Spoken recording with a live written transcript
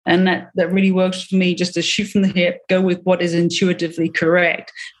And that really works for me, just to shoot from the hip, go with what is intuitively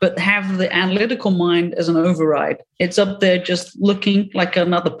correct, but have the analytical mind as an override. It's up there just looking like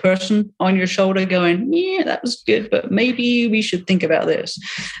another person on your shoulder going, yeah, that was good, but maybe we should think about this.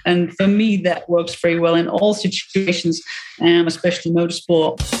 And for me, that works very well in all situations, especially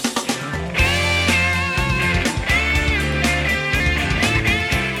motorsport.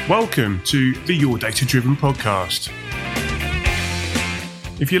 Welcome to the Your Data Driven podcast.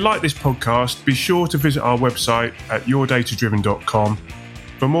 If you like this podcast, be sure to visit our website at yourdatadriven.com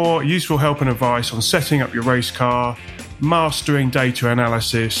for more useful help and advice on setting up your race car, mastering data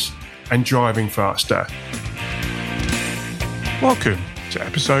analysis, and driving faster. Welcome to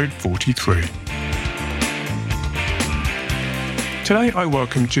episode 43. Today I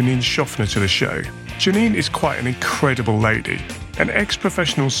welcome Janine Shoffner to the show. Janine is quite an incredible lady. An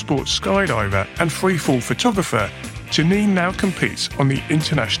ex-professional sports skydiver and freefall photographer, Janine now competes on the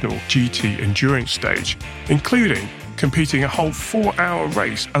international GT endurance stage, including competing a whole 4-hour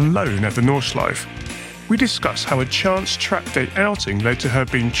race alone at the Nordschleife. We discuss how a chance track day outing led to her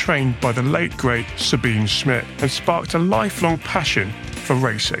being trained by the late great Sabine Schmidt and sparked a lifelong passion for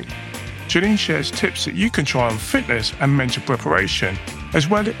racing. Janine shares tips that you can try on fitness and mental preparation, as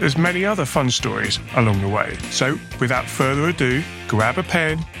well as many other fun stories along the way. So, without further ado, grab a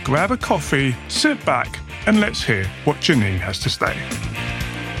pen, grab a coffee, sit back, and let's hear what Janine has to say.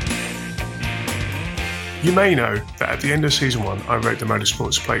 You may know that at the end of season 1, I wrote the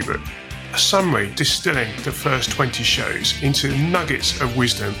Motorsports Playbook, a summary distilling the first 20 shows into nuggets of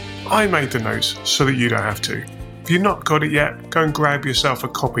wisdom. I made the notes so that you don't have to. If you've not got it yet, go and grab yourself a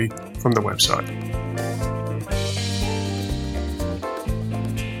copy from the website.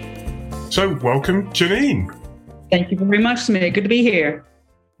 So, welcome, Janine. Thank you very much, Smith. Good to be here.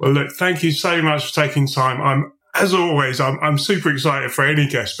 Well, look, thank you so much for taking time. As always, I'm super excited for any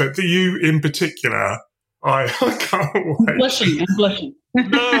guest, but you in particular, I can't wait. I'm blushing.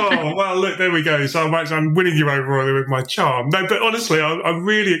 Oh, well, look, there we go. So I'm winning you over with my charm. No, but honestly, I'm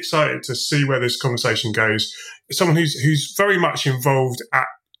really excited to see where this conversation goes. Someone who's very much involved at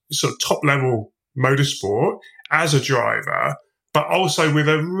sort of top level motorsport as a driver, but also with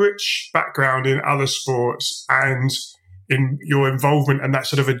a rich background in other sports and in your involvement and that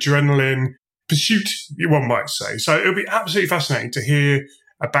sort of adrenaline pursuit, one might say. So it'll be absolutely fascinating to hear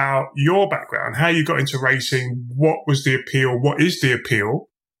about your background, how you got into racing, what was the appeal, what is the appeal,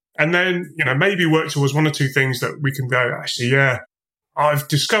 and then, maybe work towards one or two things that we can go, actually, yeah, I've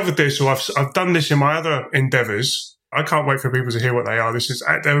discovered this, or I've done this in my other endeavours. I can't wait for people to hear what they are.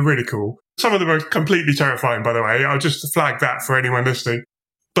 They're really cool. Some of them are completely terrifying, by the way. I'll just flag that for anyone listening.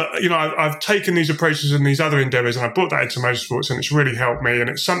 But, I've taken these approaches and these other endeavours and I brought that into motorsports, and it's really helped me. And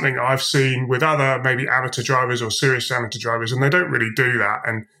it's something I've seen with other maybe amateur drivers or serious amateur drivers, and they don't really do that.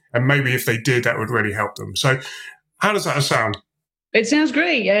 And maybe if they did, that would really help them. So how does that sound? It sounds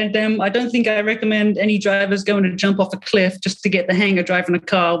great. And I don't think I recommend any drivers going to jump off a cliff just to get the hang of driving a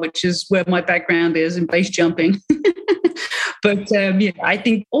car, which is where my background is in base jumping. But I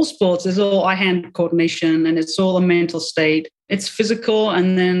think all sports is all eye-hand coordination, and it's all a mental state. It's physical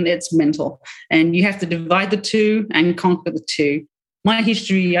and then it's mental. And you have to divide the two and conquer the two. My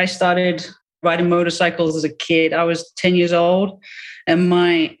history, I started riding motorcycles as a kid. I was 10 years old, and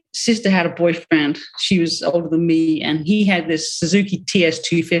my sister had a boyfriend. She was older than me, and he had this Suzuki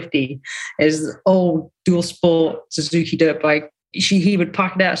TS250 as the old dual sport Suzuki dirt bike. He would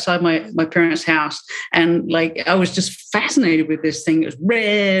park it outside my parents' house, and I was just fascinated with this thing. It was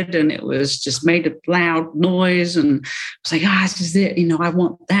red and it was just made a loud noise, and I was like, this is it, I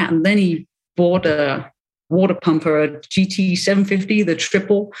want that. And then he bought a water pumper, a GT 750, the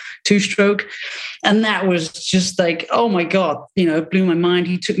triple 2-stroke, and that was just like, oh my God, it blew my mind.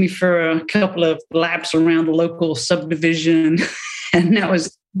 He took me for a couple of laps around the local subdivision, and that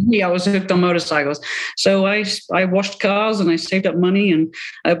was I was hooked on motorcycles. So I washed cars and I saved up money, and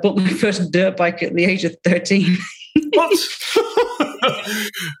I bought my first dirt bike at the age of 13. What?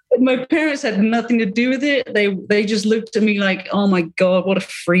 My parents had nothing to do with it. They just looked at me like, oh my God, what a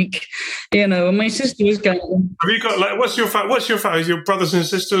freak. And my sister was going, have you got what's your family? Is your brothers and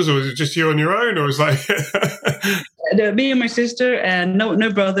sisters, or is it just you on your own? Or was me and my sister, and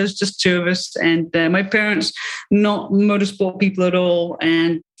no brothers, just two of us. And my parents, not motorsport people at all.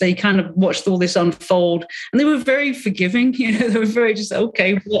 And they kind of watched all this unfold, and they were very forgiving. They were very just,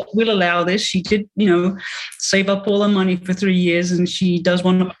 okay, we'll allow this. She did, save up all her money for 3 years, and she does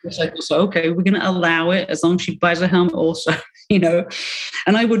want a motorcycle. So, okay, we're going to allow it as long as she buys a helmet also,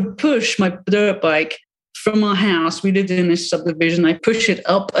 And I would push my dirt bike from our house, we lived in this subdivision. I push it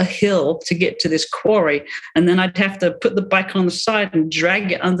up a hill to get to this quarry. And then I'd have to put the bike on the side and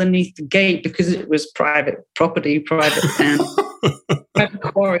drag it underneath the gate because it was private property, private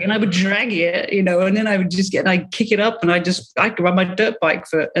quarry. And I would drag it, you know, and then I would I'd kick it up and I could ride my dirt bike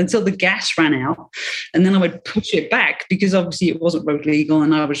until the gas ran out. And then I would push it back because obviously it wasn't road legal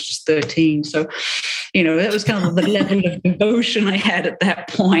and I was just 13. So, you know, that was kind of the level of devotion I had at that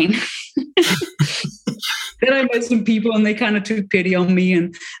point. Then I met some people and they kind of took pity on me,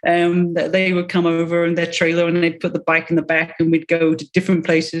 and they would come over in their trailer and they'd put the bike in the back and we'd go to different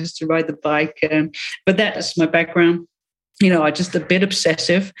places to ride the bike. But that's my background. You know, I'm just a bit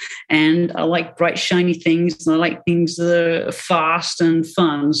obsessive and I like bright, shiny things and I like things that are fast and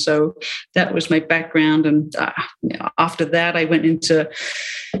fun. So that was my background. And after that, I went into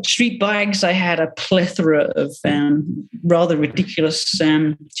street bikes. I had a plethora of rather ridiculous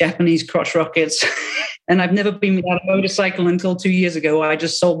Japanese crotch rockets. And I've never been without a motorcycle until 2 years ago. I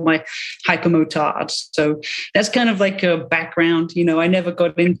just sold my hypermotards. So that's kind of like a background. You know, I never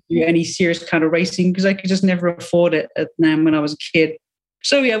got into any serious kind of racing because I could just never afford it when I was a kid.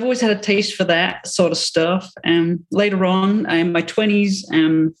 So yeah, I've always had a taste for that sort of stuff. Later on, in my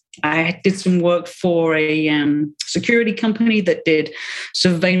 20s, I did some work for a security company that did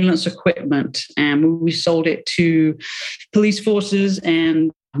surveillance equipment. And we sold it to police forces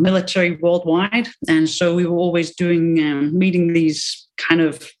and military worldwide. And so we were always doing, meeting these kind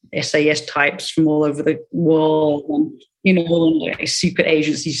of SAS types from all over the world, and, you know, like secret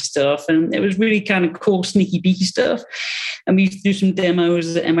agency stuff. And it was really kind of cool, sneaky beaky stuff. And we used to do some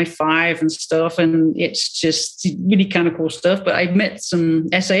demos at MI5 and stuff. And it's just really kind of cool stuff. But I met some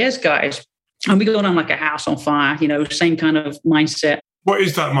SAS guys and we got on like a house on fire, you know, same kind of mindset. What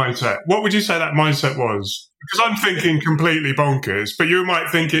is that mindset? What would you say that mindset was? Because I'm thinking completely bonkers, but you might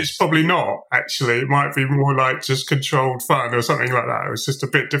think it's probably not, actually. It might be more like just controlled fun or something like that. It was just a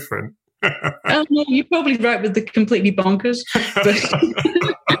bit different. No, you're probably right with the completely bonkers. But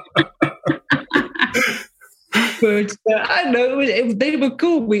I don't know, they were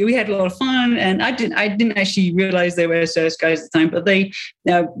cool. We had a lot of fun, and I didn't actually realize they were SAS guys at the time, but they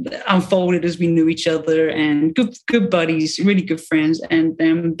unfolded as we knew each other, and good buddies, really good friends.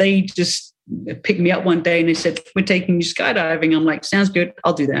 And they just picked me up one day and they said, "We're taking you skydiving." I'm like, "Sounds good,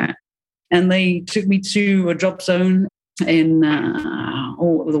 I'll do that." And they took me to a drop zone in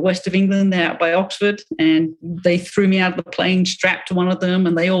the west of England, there out by Oxford, and they threw me out of the plane, strapped to one of them,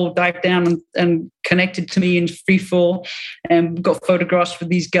 and they all dived down and connected to me in free fall, and got photographs with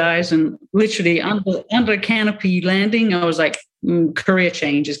these guys. And literally under a canopy landing, I was like, career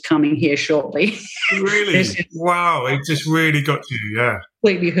change is coming here shortly. Really? Wow, it just really got to you, yeah.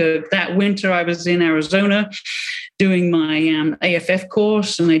 Completely hooked. That winter, I was in Arizona doing my AFF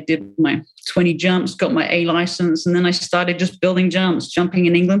course, and I did my 20 jumps, got my A license, and then I started just building jumps, jumping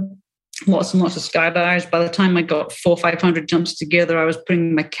in England, lots and lots of skydives. By the time I got 400 or 500 jumps together, I was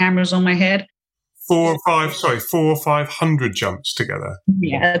putting my cameras on my head. 400 or 500 jumps together.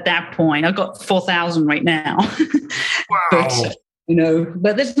 Yeah, at that point, I got 4,000 right now. Wow.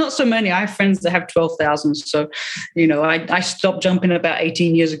 But there's not so many. I have friends that have 12,000. So, I stopped jumping about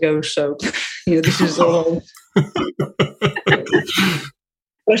 18 years ago. So, this is all.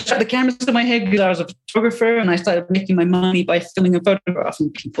 I shot the cameras to my head because I was a photographer, and I started making my money by filming and photographing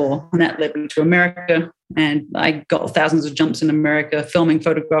people. And that led me to America. And I got thousands of jumps in America, filming,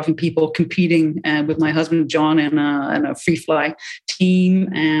 photographing people, competing with my husband, John, in a free fly team,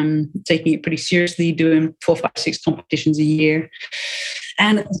 taking it pretty seriously, doing 4, 5, 6 competitions a year.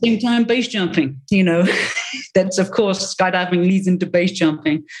 And at the same time, base jumping, that's, of course, skydiving leads into base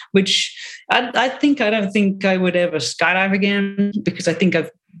jumping, which I don't think I would ever skydive again, because I think I've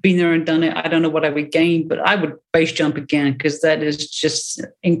been there and done it. I don't know what I would gain, but I would base jump again, because that is just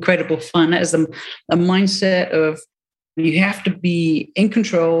incredible fun. That is a mindset of, you have to be in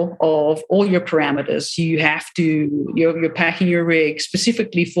control of all your parameters. You're packing your rig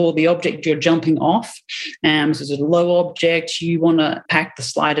specifically for the object you're jumping off. So it's a low object. You want to pack the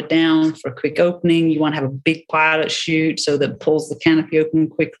slider down for a quick opening. You want to have a big pilot chute so that it pulls the canopy open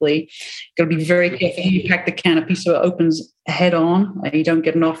quickly. Got to be very careful. You pack the canopy so it opens head on. You don't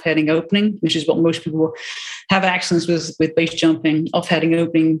get an off-heading opening, which is what most people have accidents with base jumping. Off-heading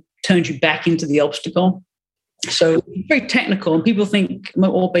opening turns you back into the obstacle. So very technical, and people think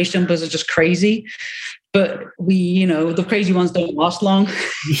all base jumpers are just crazy, but the crazy ones don't last long.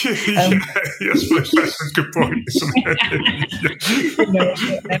 Yes, that's a good point, isn't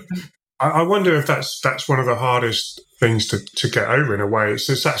it? I wonder if that's one of the hardest things to get over, in a way. It's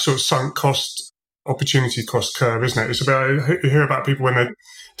that sort of sunk cost opportunity cost curve, isn't it? It's about, you hear about people when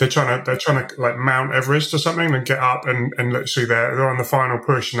they're trying to like Mount Everest or something and get up and literally they're on the final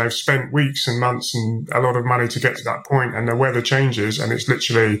push and they've spent weeks and months and a lot of money to get to that point, and the weather changes and it's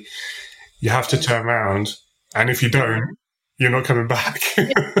literally, you have to turn around, and if you don't, you're not coming back.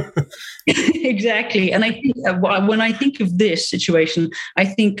 Exactly. And I think when I think of this situation, I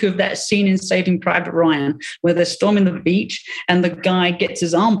think of that scene in Saving Private Ryan where they're storming the beach and the guy gets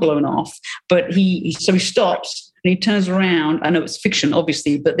his arm blown off, but he stops and he turns around. I know it's fiction,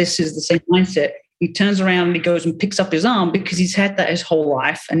 obviously, but this is the same mindset. He turns around and he goes and picks up his arm because he's had that his whole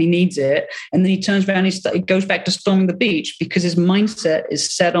life and he needs it. And then he turns around and he goes back to storming the beach because his mindset is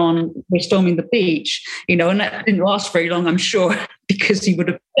set on storming the beach, and that didn't last very long, I'm sure, because he would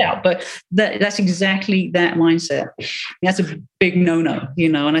have put out. But that's exactly that mindset. That's a big no-no,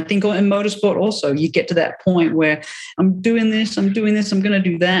 and I think in motorsport also, you get to that point where I'm doing this, I'm going to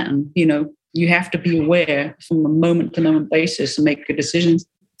do that. And, you have to be aware from a moment-to-moment basis and make good decisions.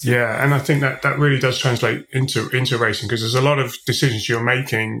 Yeah, and I think that really does translate into racing, because there's a lot of decisions you're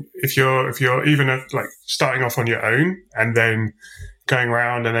making if you're even like starting off on your own and then going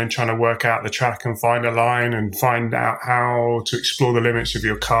around and then trying to work out the track and find a line and find out how to explore the limits of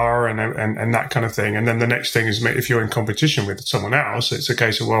your car and that kind of thing. And then the next thing is, if you're in competition with someone else, it's a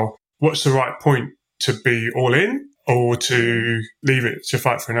case of, well, what's the right point to be all in or to leave it to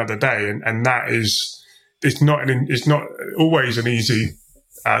fight for another day? And that is, it's not always an easy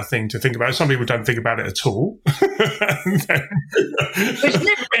thing to think about. Some people don't think about it at all. Which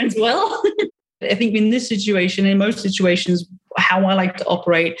never ends well. I think in this situation, in most situations, how I like to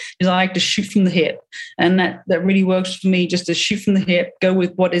operate is I like to shoot from the hip. And that really works for me, just to shoot from the hip, go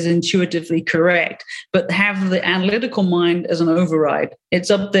with what is intuitively correct, but have the analytical mind as an override.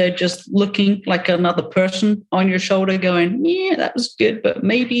 It's up there just looking like another person on your shoulder going, yeah, that was good, but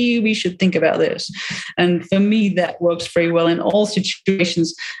maybe we should think about this. And for me, that works very well in all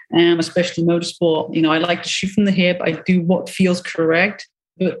situations, especially motorsport. I like to shoot from the hip. I do what feels correct.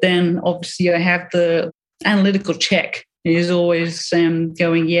 But then obviously I have the analytical check. It is always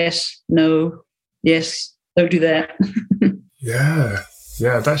going, yes, no, yes, don't do that. Yeah,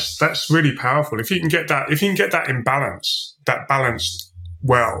 that's really powerful. If you can get that in balance, that balanced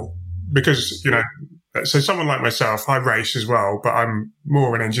well, because, so someone like myself, I race as well, but I'm more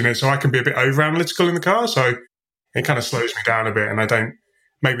of an engineer, so I can be a bit over analytical in the car. So it kind of slows me down a bit, and I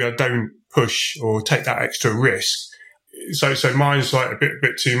don't push or take that extra risk. So mine's like a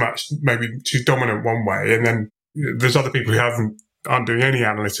bit too much, maybe too dominant one way, and then there's other people who aren't doing any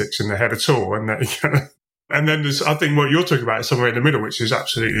analytics in their head at all, and and then there's, I think what you're talking about is somewhere in the middle, which is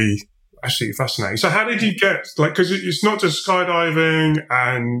absolutely fascinating. So how did you get, because it's not just skydiving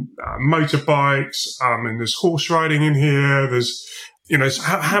and motorbikes, and there's horse riding in here. There's, so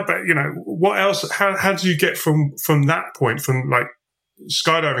how about, what else? How do you get from that point, from like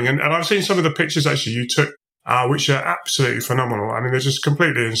skydiving? And I've seen some of the pictures actually you took, which are absolutely phenomenal. I mean, they're just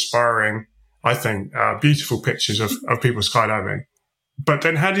completely inspiring, I think, beautiful pictures of people skydiving. But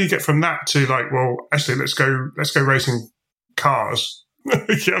then how do you get from that to like, well, actually, let's go racing cars?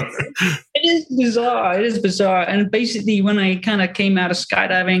 It is bizarre. And basically, when I kind of came out of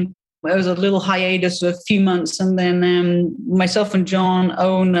skydiving, there was a little hiatus of a few months. And then myself and John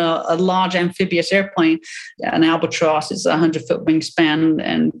own a large amphibious airplane, an Albatross. It's a 100-foot wingspan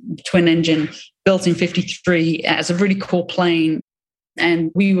and twin engine, built in '53 as a really cool plane.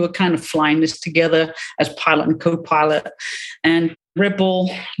 And we were kind of flying this together as pilot and co-pilot. And Red Bull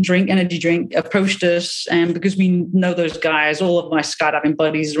energy drink approached us, and because we know those guys, all of my skydiving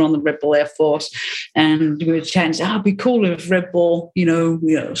buddies are on the Red Bull Air Force, and we were chatting, it'd be cool if Red Bull,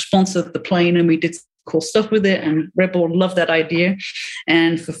 sponsored the plane, and we did cool stuff with it, and Red Bull loved that idea.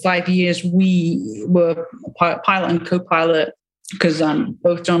 And for 5 years, we were pilot and co-pilot, because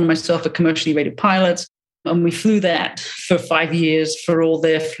both John and myself are commercially rated pilots. And we flew that for 5 years for all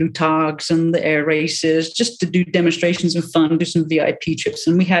their Flutags and the air races, just to do demonstrations and fun, do some VIP trips.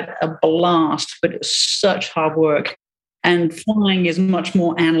 And we had a blast, but it was such hard work. And flying is much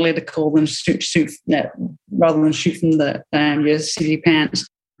more analytical than rather than shoot from the your seat of pants.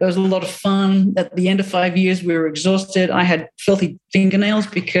 It was a lot of fun. At the end of 5 years, we were exhausted. I had filthy fingernails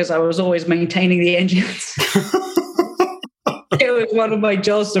because I was always maintaining the engines. It was one of my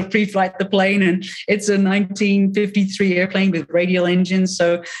jobs to pre-flight the plane, and it's a 1953 airplane with radial engines.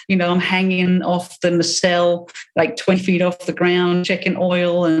 So, I'm hanging off the nacelle like 20 feet off the ground, checking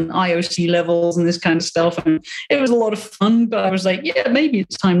oil and IOC levels and this kind of stuff. And it was a lot of fun, but I was like, yeah, maybe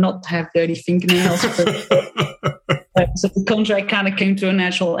it's time not to have dirty fingernails. So the contract kind of came to a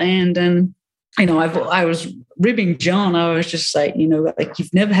natural end. And I was ribbing John. I was just like, like,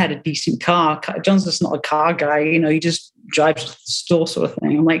 you've never had a decent car. John's just not a car guy. He just drives to the store sort of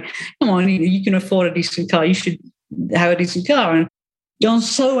thing. I'm like, come on, you can afford a decent car. You should have a decent car. And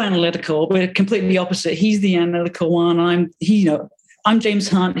John's so analytical. We're completely opposite. He's the analytical one. I'm James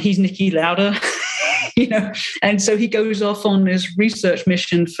Hunt. He's Nicky Lauder. And so he goes off on this research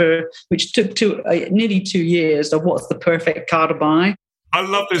mission which took nearly 2 years of what's the perfect car to buy. I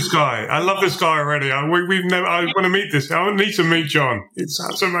love this guy. Already. We've never. I want to meet this. I need to meet John. It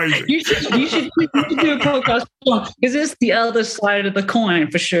sounds amazing. You should do a podcast because it's the other side of the coin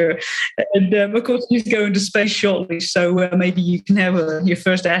for sure. And of course, he's going to space shortly, so maybe you can have your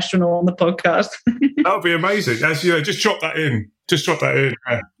first astronaut on the podcast. That would be amazing. Just drop that in.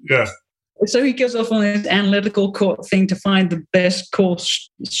 Yeah. So he goes off on this analytical thing to find the best course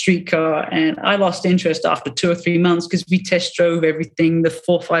street car. And I lost interest after 2 or 3 months because we test drove everything, the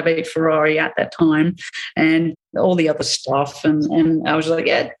 458 Ferrari at that time and all the other stuff. And I was like,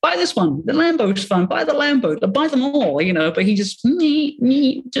 yeah, buy this one. The Lambo's fun. Buy the Lambo. Buy them all, But he just,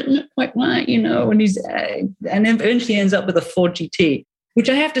 didn't quite right, and and eventually ends up with a Ford GT, which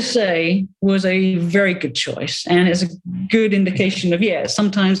I have to say was a very good choice. And it's a good indication of,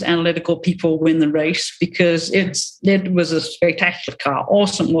 sometimes analytical people win the race because it was a spectacular car.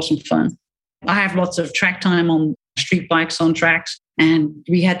 Awesome fun. I have lots of track time on street bikes on tracks. And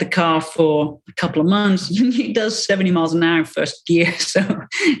we had the car for a couple of months. It does 70 miles an hour in first gear. So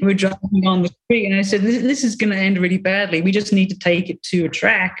we're driving on the street. And I said, this is going to end really badly. We just need to take it to a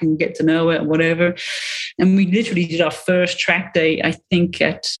track and get to know it and whatever. And we literally did our first track day, I think,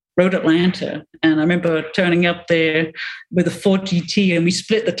 at Road Atlanta. And I remember turning up there with a Ford GT and we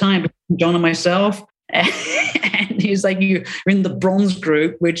split the time between John and myself. And he's like, you're in the bronze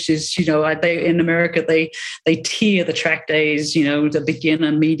group, which is, they in America, they tier the track days, the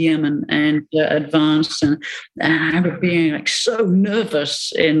beginner, medium, and advanced. And I remember being like so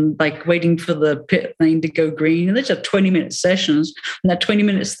nervous and like waiting for the pit lane to go green. And these are 20-minute sessions. And that 20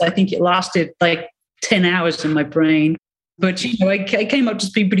 minutes, I think it lasted like 10 hours in my brain. But, I came up to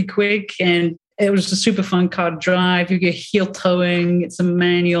speed pretty quick and it was a super fun car to drive. You get heel towing. It's a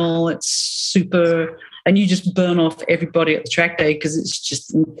manual. It's super. And you just burn off everybody at the track day because it's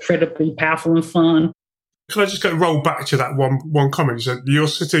just incredibly powerful and fun. Can I just roll back to that one comment? You said you're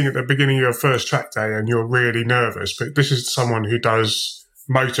sitting at the beginning of your first track day and you're really nervous, but this is someone who does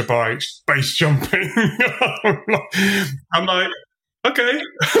motorbikes, base jumping. I'm like, okay.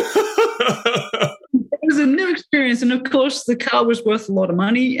 It was a new experience. And of course, the car was worth a lot of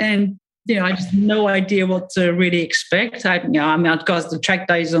money. And I just had no idea what to really expect. I've got the track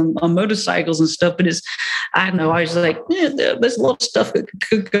days on motorcycles and stuff, but I don't know. I was like, there's a lot of stuff that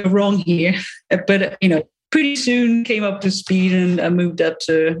could go wrong here. But, pretty soon came up to speed and I moved up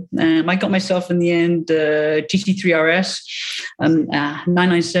to, I got myself in the end, GT3 RS,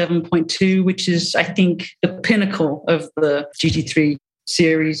 997.2, which is, I think, the pinnacle of the GT3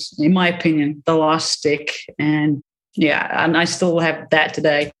 series, in my opinion, the last stick. And and I still have that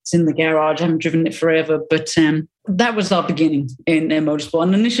today. It's in the garage. I haven't driven it forever, but that was our beginning in motorsport.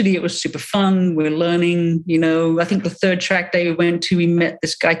 And initially it was super fun. We're learning, I think the third track day we went to, we met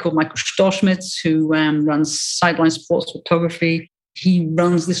this guy called Michael Storschmitz who runs Sideline Sports Photography. He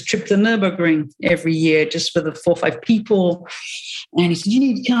runs this trip to the Nürburgring every year just for the 4 or 5 people. And he said, you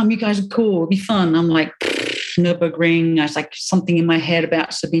need to come. You guys are cool. It'll be fun. I'm like, Nürburgring. I was like something in my head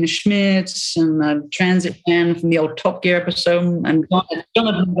about Sabine Schmitz and the transit van from the old Top Gear episode. And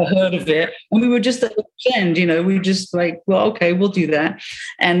John had never heard of it. And we were just at the end, we were just like, well, okay, we'll do that.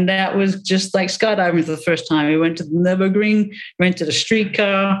 And that was just like skydiving for the first time. We went to the Nürburgring, rented a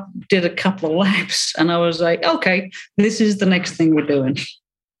streetcar, did a couple of laps. And I was like, okay, this is the next thing we're doing.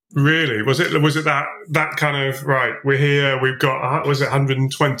 Really? Was it that kind of, right, we're here, we've got,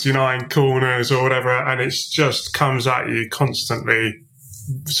 129 corners or whatever, and it just comes at you constantly,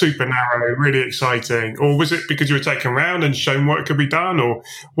 super narrow, really exciting? Or was it because you were taken around and shown what could be done? Or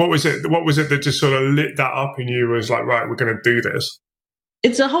what was it that just sort of lit that up in you was like, right, we're going to do this?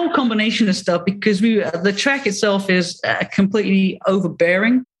 It's a whole combination of stuff because the track itself is completely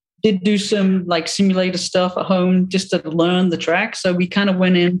overbearing. Did do some like simulator stuff at home just to learn the track. So we kind of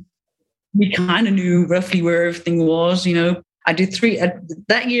went in, we kind of knew roughly where everything was, I did 3,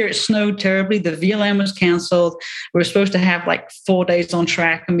 that year it snowed terribly. The VLM was canceled. We were supposed to have like 4 days on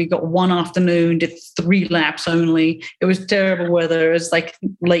track and we got one afternoon, did 3 laps only. It was terrible weather. It was like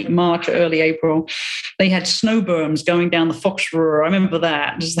late March, early April. They had snow berms going down the Fox River. I remember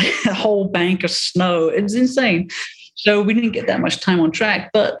that, just like a whole bank of snow. It was insane. So we didn't get that much time on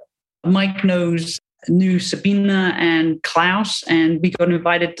track, but Mike knows knew Sabina and Klaus, and we got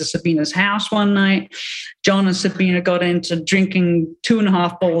invited to Sabina's house one night. John and Sabina got into drinking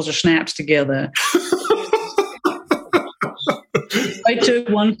 2.5 bottles of schnapps together. I took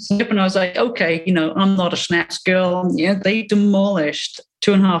one sip and I was like, okay, I'm not a schnapps girl. Yeah, they demolished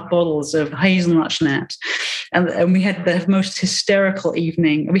 2.5 bottles of hazelnut schnapps. And we had the most hysterical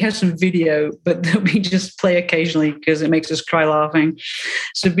evening. We had some video, but we just play occasionally because it makes us cry laughing.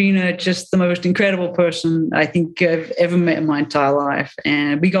 Sabina, just the most incredible person I think I've ever met in my entire life.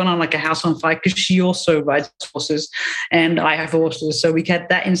 And we got on like a house on fire because she also rides horses and I have horses. So we had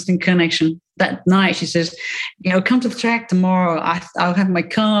that instant connection. That night, she says, come to the track tomorrow. I'll have my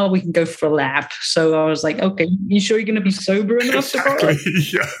car. We can go for a lap. So I was like, okay, you sure you're going to be sober enough tomorrow?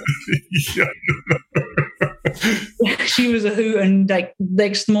 Yeah. She was a hoot. And like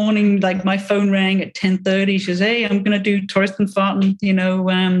next morning, like my phone rang at 10:30. She says, hey, I'm going to do tourist and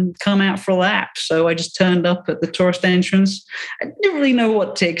farting, come out for a lap. So I just turned up at the tourist entrance. I didn't really know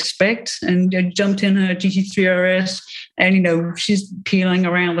what to expect. And I jumped in her GT3 RS. And, she's peeling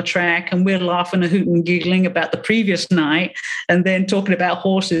around the track and we're laughing and hooting and giggling about the previous night and then talking about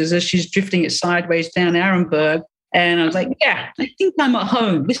horses as she's drifting it sideways down Arenberg. And I was like, yeah, I think I'm at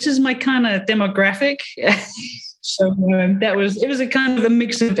home. This is my kind of demographic. So it was a kind of a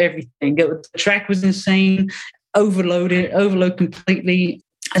mix of everything. The track was insane, overload completely.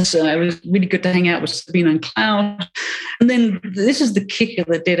 And so it was really good to hang out with Sabina and Klaus. And then this is the kicker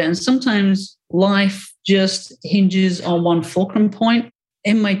that did it. And sometimes life just hinges on one fulcrum point.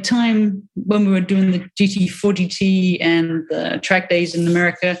 In my time when we were doing the GT4GT and the track days in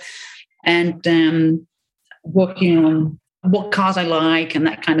America and working on what cars I like and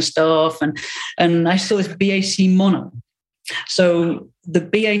that kind of stuff. And I saw this BAC mono. So the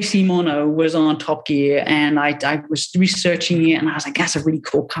BAC mono was on Top Gear and I was researching it and I was like, that's a really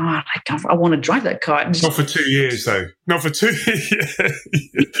cool car. I want to drive that car. Not for 2 years, though. Not for 2 years.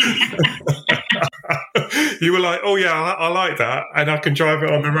 You were like, oh, yeah, I like that. And I can drive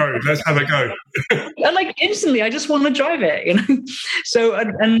it on the road. Let's have a go. And like instantly, I just want to drive it. So,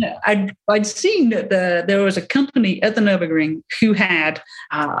 and I'd seen that there was a company at the Nürburgring who had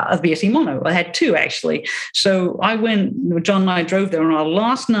a BAC mono. I had 2, actually. So I went, John and I drove there on our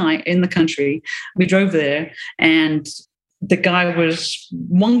last night in the country. We drove there and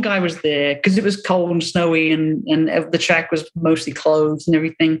one guy was there because it was cold and snowy and the track was mostly closed and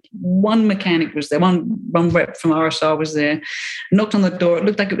everything. One mechanic was there, one rep from RSR was there, knocked on the door. It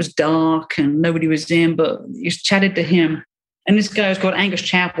looked like it was dark and nobody was in, but you chatted to him. And this guy was called Angus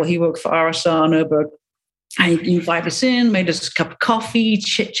Chappell. He worked for RSR Nürburgring. And he invited us in, made us a cup of coffee,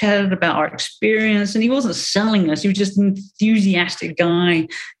 chit-chatted about our experience. And he wasn't selling us. He was just an enthusiastic guy,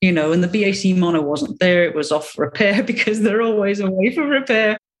 and the BAC mono wasn't there. It was off for repair because they're always away for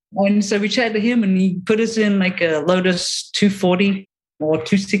repair. And so we chatted to him and he put us in like a Lotus 240 or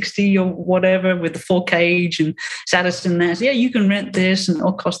 260 or whatever with the full cage and sat us in there. So, yeah, you can rent this and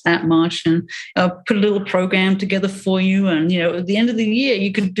it'll cost that much. And put a little program together for you. And, at the end of the year,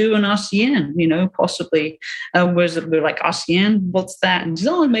 you could do an RCN, possibly. We're like, RCN? What's that?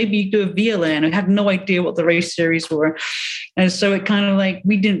 And maybe you do a VLN. I had no idea what the race series were. And so it kind of like,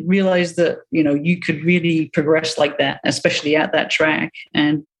 we didn't realize that, you could really progress like that, especially at that track.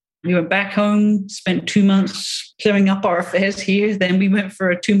 And we went back home, spent 2 months clearing up our affairs here. Then we went for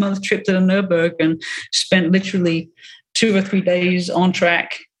a 2-month trip to the Nürburgring and spent literally 2 or 3 days on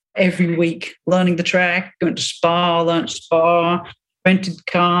track every week, learning the track, going to Spa, learned Spa, rented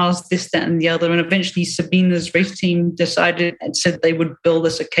cars, this, that, and the other. And eventually Sabina's race team decided and said they would build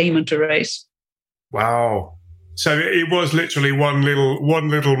us a Cayman to race. Wow. So it was literally one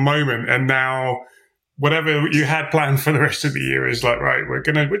little moment. And now whatever you had planned for the rest of the year is like, right,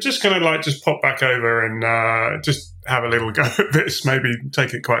 we're just gonna like just pop back over and just have a little go at this, maybe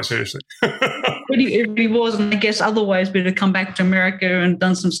take it quite seriously. It really was, and I guess otherwise we'd have come back to America and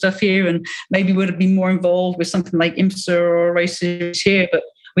done some stuff here and maybe would have been more involved with something like IMSA or races here, but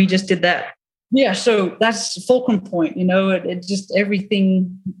we just did that. Yeah, so that's the fulcrum point, it just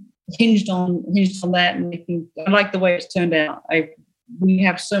everything hinged on that, and I like the way it's turned out. We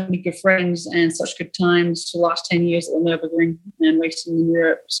have so many good friends and such good times the last 10 years at the Nürburgring and racing in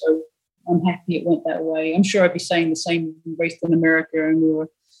Europe. So I'm happy it went that way. I'm sure I'd be saying the same if we raced in America and we were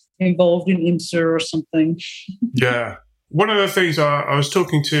involved in IMSA or something. Yeah. One of the things I was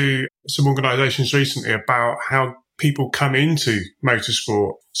talking to some organisations recently about how people come into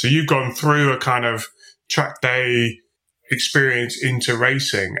motorsport. So you've gone through a kind of track day experience into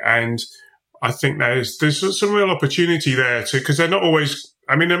racing, and I think there's some real opportunity there because they're not always,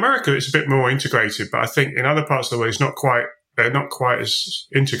 in America it's a bit more integrated, but I think in other parts of the world it's not quite they're not quite as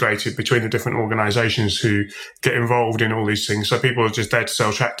integrated between the different organisations who get involved in all these things. So people are just there to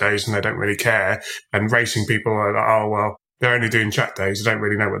sell track days and they don't really care. And racing people are like, oh, well, they're only doing track days. They don't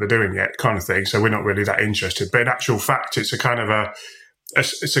really know what they're doing yet, kind of thing. So we're not really that interested. But in actual fact, it's a kind of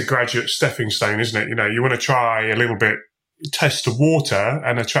it's a graduate stepping stone, isn't it? You know, you want to try a little bit, test the water,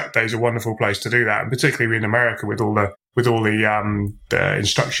 and a track day is a wonderful place to do that. And particularly in America with all the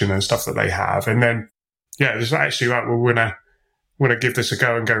instruction and stuff that they have. And then, yeah, there's actually like, well, we're gonna give this a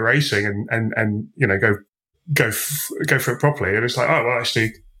go and go racing and you know, go for it properly. And it's like, oh, well,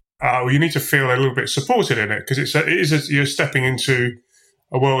 actually, you need to feel a little bit supported in it, because you're stepping into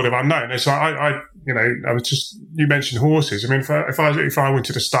a world of unknown. It's like, you mentioned horses. I mean, if I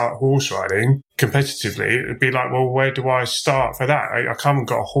wanted to start horse riding competitively, it'd be like, well, where do I start for that? I haven't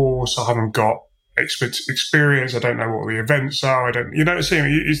got a horse. I haven't got experience. I don't know what the events are. You know what I'm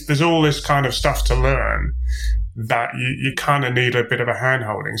saying? There's all this kind of stuff to learn that you kind of need a bit of a hand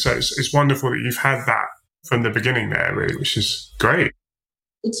holding. So it's wonderful that you've had that from the beginning there, really, which is great.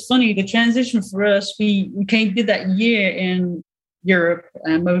 It's funny, the transition for us, we did that year in Europe,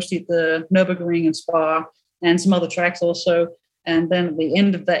 and mostly at the Nürburgring and Spa and some other tracks also. And then at the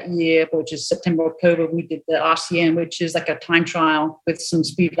end of that year, which is September, October, we did the RCM, which is like a time trial with some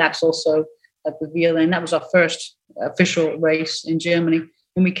speed laps also at the VLN. That was our first official race in Germany.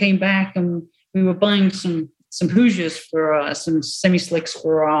 And we came back and we were buying some Hoosiers for some semi-slicks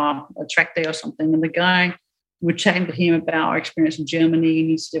for a track day or something. And the guy, we were chatting to him about our experience in Germany, and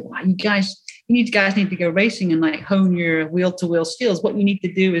he said, wow, you guys need to go racing and like hone your wheel-to-wheel skills. What you need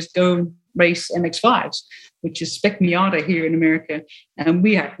to do is go race MX5s, which is Spec Miata here in America. And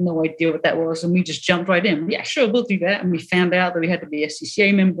we had no idea what that was. And we just jumped right in. Yeah, sure, we'll do that. And we found out that we had to be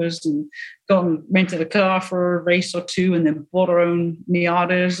SCCA members and got and rented a car for a race or two and then bought our own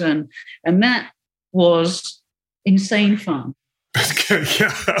Miatas. And that was insane fun.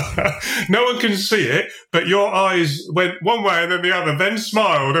 No one can see it, but your eyes went one way and then the other, then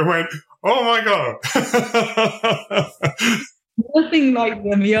smiled and went, oh my God. Nothing like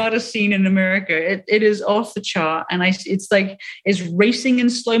the Miata scene in America. It is off the chart. And it's racing in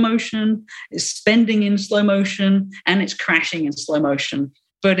slow motion, it's spending in slow motion, and it's crashing in slow motion.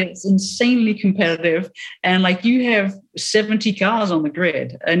 But it's insanely competitive. And like you have 70 cars on the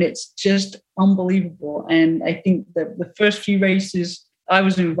grid, and it's just unbelievable. And I think that the first few races I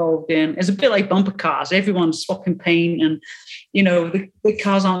was involved in, it's a bit like bumper cars. Everyone's swapping paint, and, you know, the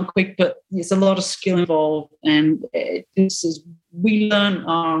cars aren't quick, but there's a lot of skill involved. And we learn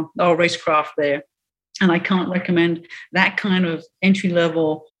our racecraft there. And I can't recommend that kind of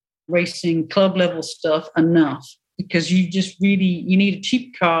entry-level racing, club-level stuff enough. Because you need a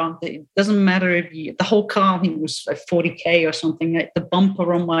cheap car. It doesn't matter if the whole car, I think it was like $40K or something. Like the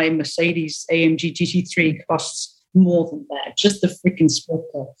bumper on my Mercedes AMG GT3 costs more than that. Just the freaking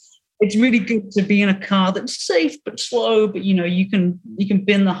splitter. It's really good to be in a car that's safe but slow. But you know, you can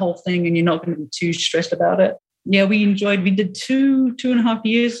bin the whole thing, and you're not going to be too stressed about it. Yeah, we did 2.5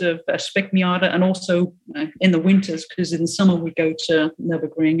 years of Spec Miata, and also in the winters, because in the summer we go to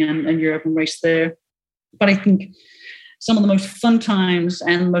Nürburgring and Europe and race there. But I think some of the most fun times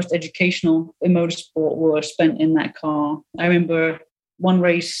and most educational in motorsport were spent in that car. I remember one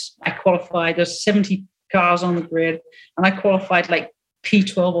race I qualified, there's 70 cars on the grid, and I qualified like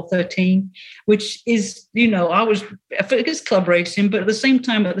P12 or 13, which is, you know, it's club racing, but at the same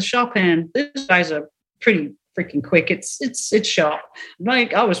time at the sharp end, these guys are pretty freaking quick. It's sharp.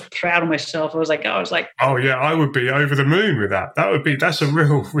 Like, I was proud of myself. I was like, oh yeah, I would be over the moon with that. That's a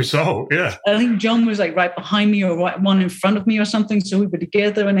real result. Yeah. I think John was like right behind me or one in front of me or something. So we were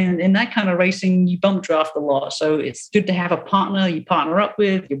together. And in that kind of racing, you bump draft a lot. So it's good to have a partner you partner up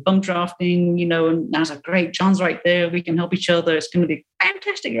with. You're bump drafting, you know, and I was like, great, John's right there. We can help each other. It's going to be a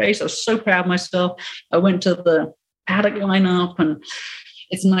fantastic race. I was so proud of myself. I went to the paddock lineup, and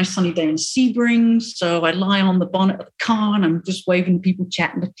it's a nice sunny day in Sebring, so I lie on the bonnet of the car and I'm just waving to people,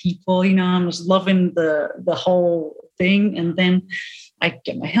 chatting to people, you know, I'm just loving the whole thing. And then I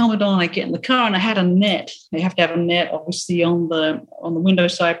get my helmet on, I get in the car, and I had a net. They have to have a net, obviously, on the window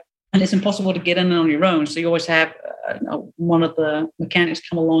side, and it's impossible to get in on your own. So you always have one of the mechanics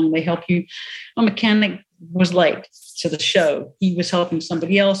come along and they help you. My mechanic was late to the show. He was helping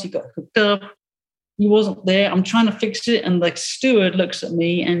somebody else. He got hooked up. He wasn't there. I'm trying to fix it. And the steward looks at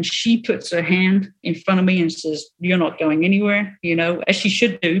me and she puts her hand in front of me and says, you're not going anywhere, you know, as she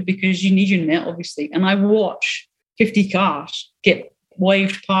should do, because you need your net, obviously. And I watch 50 cars get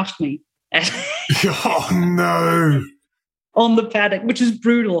waved past me. Oh, no. on the paddock, which is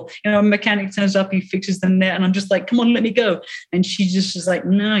brutal. A mechanic turns up, he fixes the net, and I'm just like, come on, let me go. And she just is like,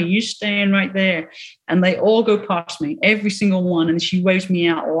 no, you're staying right there. And they all go past me, every single one. And she waves me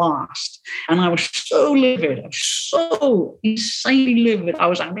out last. And I was so livid. I was so insanely livid.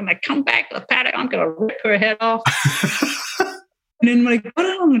 I'm going to come back to the paddock. I'm going to rip her head off. And then when I got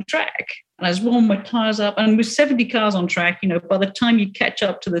it on the track, and I was warming my tires up, and with 70 cars on track, by the time you catch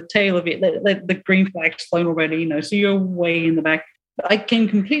up to the tail of it, the green flag's flown already, so you're way in the back. But I came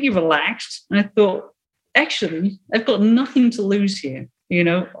completely relaxed, and I thought, actually, I've got nothing to lose here.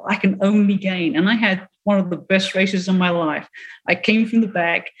 I can only gain. And I had one of the best races of my life. I came from the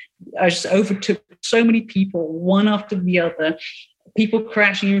back. I just overtook so many people, one after the other. People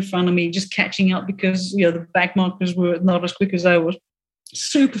crashing in front of me, just catching up because, the back markers were not as quick as I was.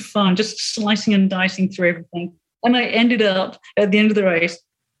 Super fun, just slicing and dicing through everything. And I ended up, at the end of the race,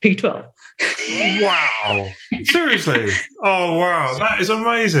 P12. Wow. Seriously? Oh, wow. That is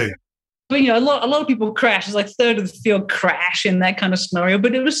amazing. But, a lot of people crash. It's like third of the field crash in that kind of scenario.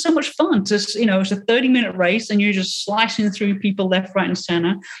 But it was so much fun. It's a 30-minute race, and you're just slicing through people left, right, and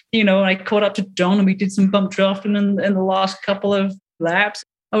center. I caught up to Don, and we did some bump drafting in the last couple of laps.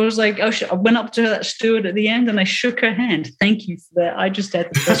 I was like, I went up to that steward at the end, and I shook her hand. Thank you for that. I just had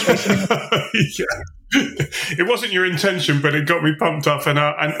the best race. Yeah. It wasn't your intention, but it got me pumped up,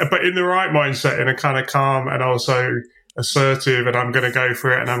 but in the right mindset, in a kind of calm and also assertive, and I'm going to go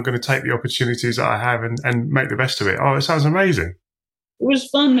for it, and I'm going to take the opportunities that I have and make the best of it. Oh, it sounds amazing. It was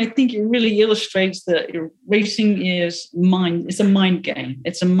fun. I think it really illustrates that racing is mind. It's a mind game.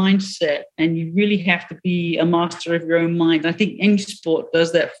 It's a mindset, and you really have to be a master of your own mind. I think any sport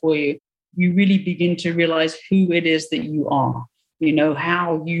does that for you. You really begin to realize who it is that you are.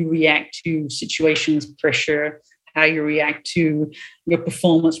 How you react to situations, pressure, how you react to your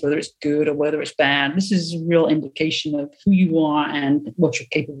performance, whether it's good or whether it's bad. This is a real indication of who you are and what you're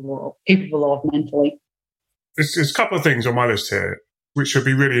capable of mentally. There's a couple of things on my list here which would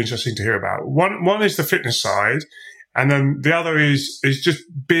be really interesting to hear about. One is the fitness side, and then the other is just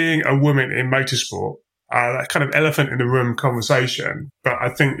being a woman in motorsport. That kind of elephant in the room conversation, but I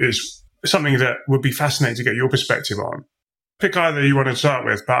think is something that would be fascinating to get your perspective on. Pick either you want to start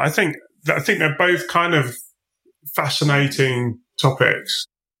with, but I think they're both kind of fascinating topics.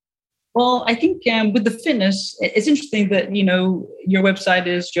 Well, I think with the fitness, it's interesting that, your website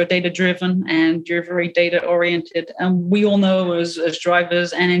is you're data-driven and you're very data-oriented. And we all know as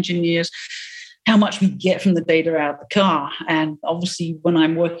drivers and engineers how much we get from the data out of the car. And obviously, when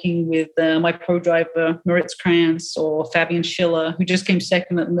I'm working with my pro driver, Moritz Krantz or Fabian Schiller, who just came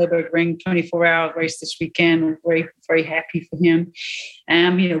second at the Nürburgring 24-hour race this weekend, I'm very, very happy for him.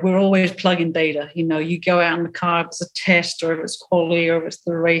 We're always plugging data. You go out in the car, if it's a test or if it's quality or if it's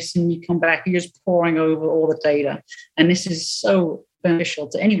the race, and you come back, you're just pouring over all the data. And this is so beneficial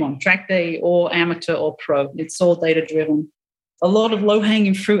to anyone, track day or amateur or pro. It's all data-driven. A lot of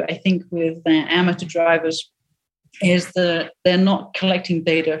low-hanging fruit, I think, with amateur drivers is that they're not collecting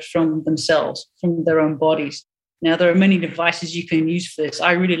data from themselves, from their own bodies. Now, there are many devices you can use for this.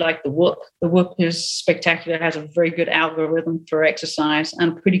 I really like the Whoop. The Whoop is spectacular. It has a very good algorithm for exercise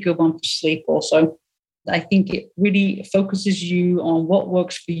and a pretty good one for sleep also. I think it really focuses you on what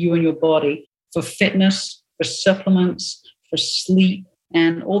works for you and your body, for fitness, for supplements, for sleep.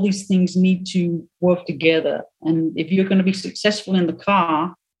 And all these things need to work together. And if you're going to be successful in the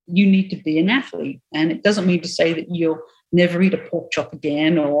car, you need to be an athlete. And it doesn't mean to say that you'll never eat a pork chop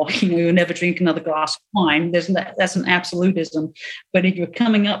again, or you'll never drink another glass of wine. That's an absolutism. But if you're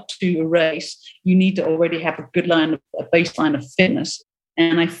coming up to a race, you need to already have a baseline of fitness.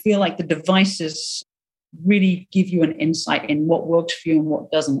 And I feel like the devices really give you an insight in what works for you and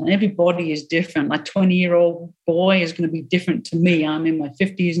what doesn't. And every body is different. Like 20-year-old boy is going to be different to me. I'm in my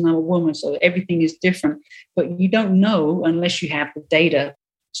 50s and I'm a woman, so everything is different. But you don't know unless you have the data.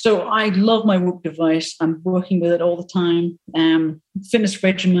 So I love my Whoop device. I'm working with it all the time. Fitness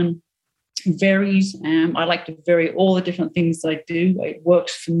regimen varies. I like to vary all the different things that I do. It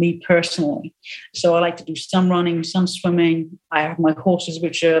works for me personally. So I like to do some running, some swimming. I have my horses,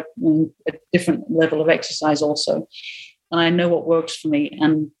 which are a different level of exercise also. And I know what works for me.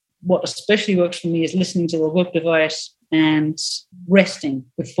 And what especially works for me is listening to the Whoop device and resting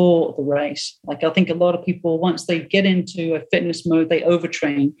before the race. Like I think a lot of people, once they get into a fitness mode, they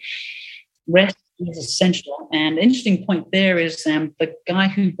overtrain. Rest is essential. And the interesting point there is the guy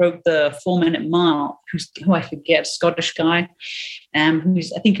who broke the 4-minute mile, who I forget, Scottish guy, I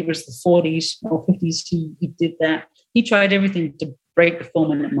think it was the 40s or 50s, he did that. He tried everything to break the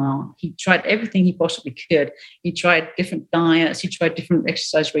 4-minute mile. He tried everything he possibly could. He tried different diets. He tried different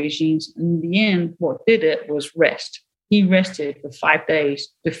exercise regimes. And in the end, what did it was rest. he rested for 5 days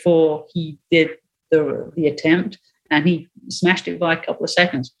before he did the attempt, and he smashed it by a couple of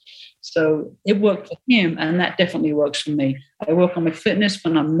seconds. So it worked for him, and that definitely works for me. I work on my fitness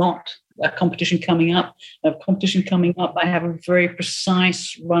when I'm not a competition coming up. I have a very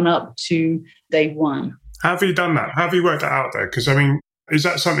precise run up to day one. How have you done that? How have you worked that out there? Because, I mean, is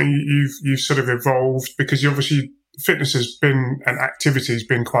that something you've sort of evolved? Because you obviously, fitness has been, and activity has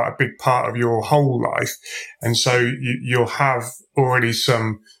been quite a big part of your whole life. And so you'll have already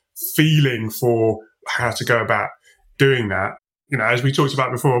some feeling for how to go about doing that. You know, as we talked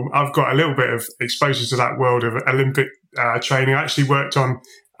about before, I've got a little bit of exposure to that world of Olympic training. I actually worked on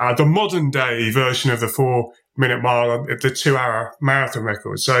the modern day version of the 4-minute mile, the 2-hour marathon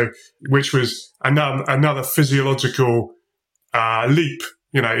record. So, which was another physiological leap.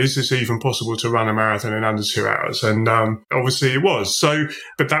 You know, is this even possible to run a marathon in under 2 hours? And obviously it was. So,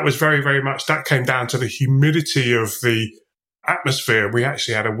 but that was very, very much, that came down to the humidity of the atmosphere. We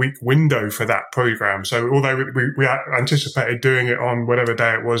actually had a week window for that program. So although we anticipated doing it on whatever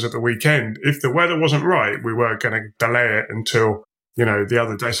day it was at the weekend, if the weather wasn't right, we were going to delay it until, you know, the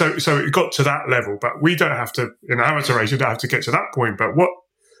other day. So it got to that level, but we don't have to, in amateur race, you don't have to get to that point. But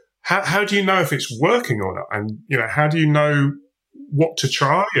how do you know if it's working or not? And, you know, how do you know what to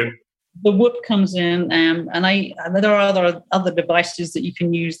try? And the Whoop comes in, and there are other devices that you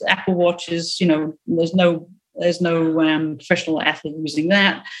can use. The Apple Watches, you know, there's no professional athlete using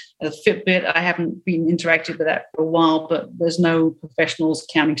that. The Fitbit, I haven't been interactive with that for a while, but there's no professionals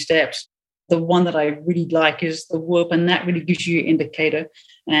counting steps. The one that I really like is the Whoop, and that really gives you an indicator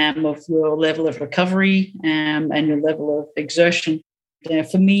of your level of recovery and your level of exertion.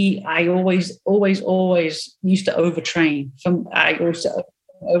 For me, I always used to overtrain. And there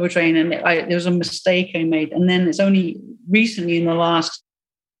was a mistake I made. And then it's only recently in the last,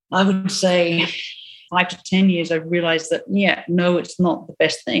 I would say, 5 to 10 years, I've realized that, it's not the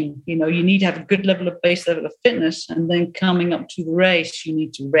best thing. You know, you need to have a good base level of fitness. And then coming up to the race, you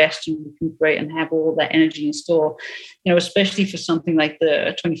need to rest and recuperate and have all that energy in store, you know, especially for something like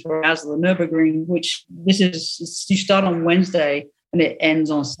the 24 hours of the Nürburgring, which you start on Wednesday and it ends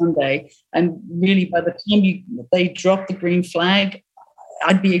on Sunday. And really, by the time they drop the green flag,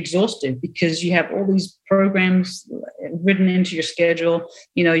 I'd be exhausted because you have all these programs written into your schedule.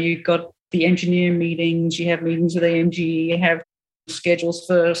 You know, you've got the engineer meetings, you have meetings with AMG, you have schedules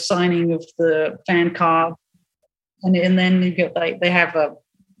for signing of the fan card. And then you get they have a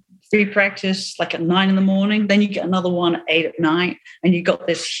free practice like at 9 a.m. Then you get another one at 8 p.m. And you've got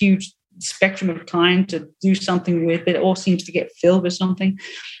this huge spectrum of time to do something with. It all seems to get filled with something.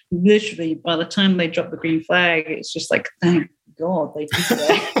 Literally, by the time they drop the green flag, it's just like, thank God they did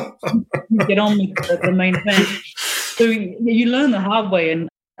that. Get on with the main event. So you learn the hard way. And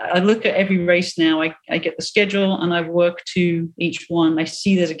I look at every race now. I get the schedule and I work to each one. I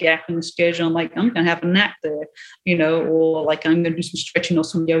see there's a gap in the schedule. I'm like, I'm going to have a nap there, you know, or like I'm going to do some stretching or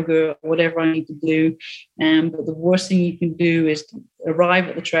some yoga or whatever I need to do. But the worst thing you can do is arrive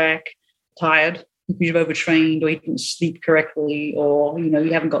at the track tired because you've overtrained or you didn't sleep correctly, or, you know,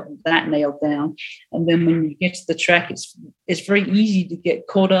 you haven't got that nailed down. And then when you get to the track, it's very easy to get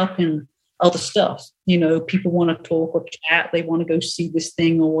caught up in other stuff. You know, people want to talk or chat. They want to go see this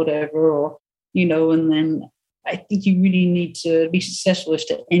thing or whatever, or, you know, and then I think you really need to be successful is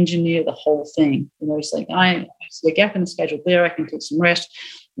to engineer the whole thing. You know, it's like I see a gap in the schedule there. I can take some rest.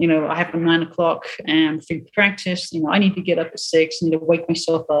 You know, I have a 9 o'clock free practice. You know, I need to get up at 6. I need to wake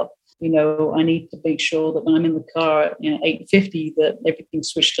myself up. You know, I need to make sure that when I'm in the car at 8:50 that everything's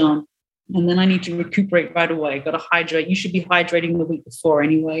switched on. And then I need to recuperate right away. Got to hydrate. You should be hydrating the week before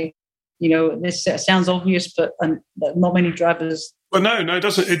anyway. You know, this sounds obvious, but not many drivers. Well, no, it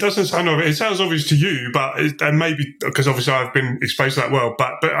doesn't. It doesn't sound obvious. It sounds obvious to you, but and maybe because obviously I've been exposed to that world.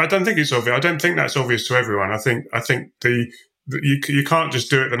 But I don't think it's obvious. I don't think that's obvious to everyone. I think you can't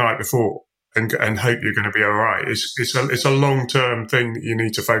just do it the night before and hope you're going to be all right. It's a long-term thing that you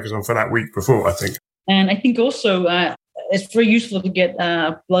need to focus on for that week before, I think. And I think also it's very useful to get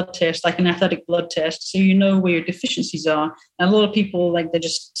a blood test, like an athletic blood test, so you know where your deficiencies are. And a lot of people, like, they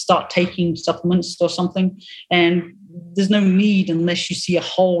just start taking supplements or something, and there's no need unless you see a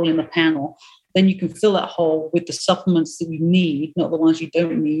hole in the panel. Then you can fill that hole with the supplements that you need, not the ones you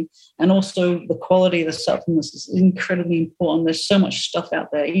don't need. And also the quality of the supplements is incredibly important. There's so much stuff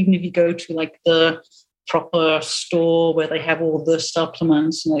out there. Even if you go to like the proper store where they have all the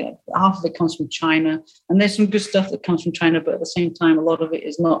supplements, you know, half of it comes from China. And there's some good stuff that comes from China, but at the same time, a lot of it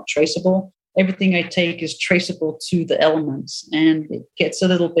is not traceable. everything I take is traceable to the elements, and it gets a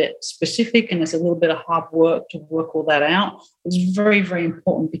little bit specific, and it's a little bit of hard work to work all that out. It's very, very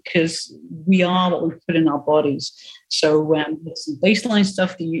important because we are what we put in our bodies. So there's some baseline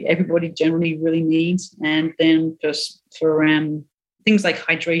stuff that everybody generally really needs, and then just for things like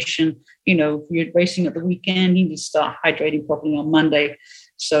hydration, if you're racing at the weekend, you need to start hydrating properly on Monday.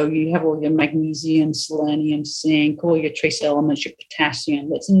 So you have all your magnesium, selenium, zinc, all your trace elements, your potassium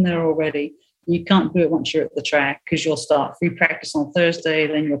that's in there already. You can't do it once you're at the track because you'll start free practice on Thursday,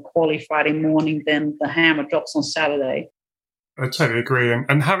 then your quali Friday morning, then the hammer drops on Saturday. I totally agree.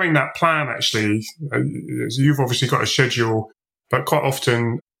 And having that plan, actually, you've obviously got a schedule, but quite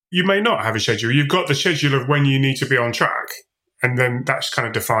often you may not have a schedule. You've got the schedule of when you need to be on track, and then that's kind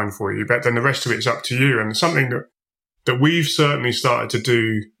of defined for you. But then the rest of it's up to you. And something that we've certainly started to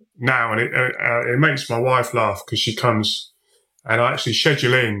do now, and it makes my wife laugh because she comes and I actually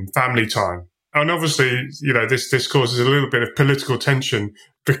schedule in family time. And obviously, this causes a little bit of political tension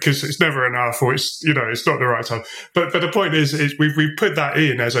because it's never enough, or it's not the right time. But the point is we've put that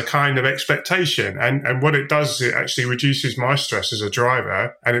in as a kind of expectation, and what it does is it actually reduces my stress as a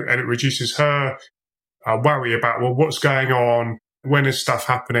driver, and it reduces her worry about, well, what's going on, when is stuff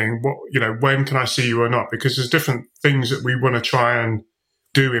happening, when can I see you or not? Because there's different things that we want to try and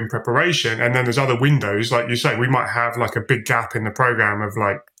do in preparation, and then there's other windows, like you say, we might have like a big gap in the program of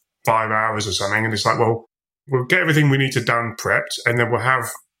like 5 hours or something, and it's like, well, we'll get everything we need to done prepped, and then we'll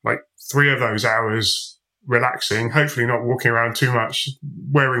have like 3 of those hours relaxing, hopefully not walking around too much,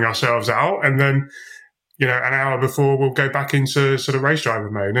 wearing ourselves out, and then an hour before we'll go back into sort of race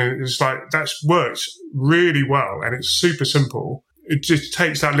driver mode. And it's like that's worked really well, and it's super simple. It just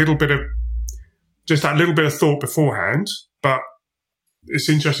takes that little bit of thought beforehand, but it's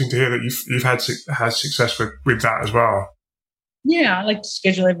interesting to hear that you've had success with that as well. Yeah, I like to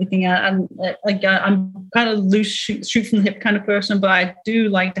schedule everything out. I'm kind of loose, shoot from the hip kind of person, but I do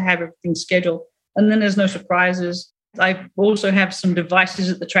like to have everything scheduled. And then there's no surprises. I also have some devices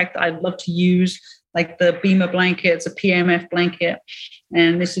at the track that I'd love to use, like the Beamer blanket. It's a PMF blanket,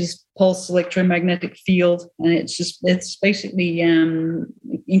 and this is pulse electromagnetic field, and it's basically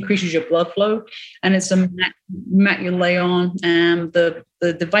increases your blood flow, and it's a mat you lay on. The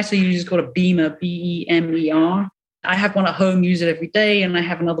device I use is called a Beamer, BEMER. I have one at home, use it every day, and I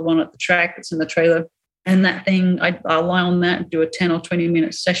have another one at the track that's in the trailer. And that thing, I'll lie on that and do a 10 or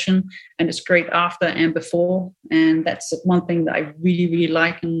 20-minute session, and it's great after and before. And that's one thing that I really, really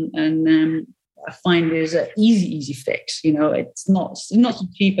like, and I find is an easy fix. It's not so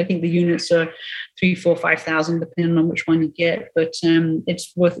cheap. I think the units are 3,000, 4,000, 5,000, depending on which one you get. But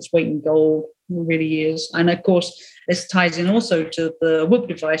it's worth its weight in gold. It really is. And of course, this ties in also to the Whoop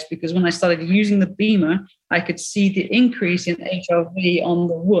device, because when I started using the Beamer, I could see the increase in HRV on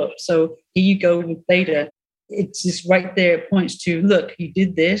the Whoop. So here you go with data. It's just right there. It points to, look, you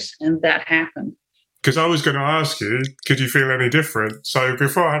did this and that happened. Because I was going to ask you, could you feel any different? So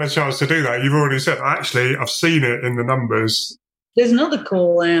before I had a chance to do that, you've already said, actually, I've seen it in the numbers. There's another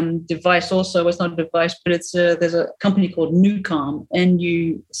cool device also. It's not a device, but there's a company called Nucalm,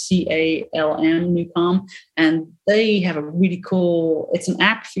 NUCALM, Nucalm, and they have a really cool, it's an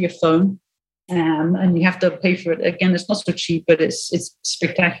app for your phone. And you have to pay for it. Again, it's not so cheap, but it's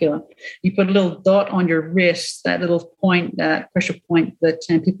spectacular. You put a little dot on your wrist, that little point, that pressure point that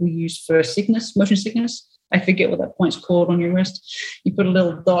people use for motion sickness. I forget what that point's called on your wrist. You put a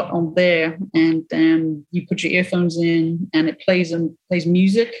little dot on there, and you put your earphones in, and it plays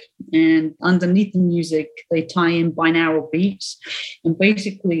music. And underneath the music, they tie in binaural beats, and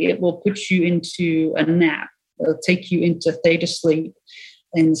basically it will put you into a nap. It'll take you into theta sleep.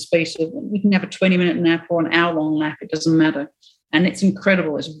 In the space of, you can have a 20-minute nap or an hour-long nap, it doesn't matter. And it's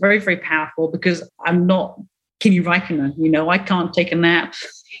incredible. It's very, very powerful because I'm not Kimi Räikkönen. I can't take a nap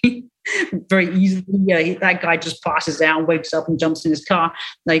very easily. Yeah, that guy just passes out, wakes up and jumps in his car.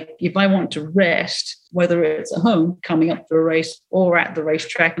 Like, if I want to rest, whether it's at home, coming up to a race, or at the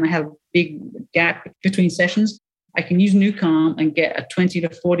racetrack, and I have a big gap between sessions, I can use Nucalm and get a 20 to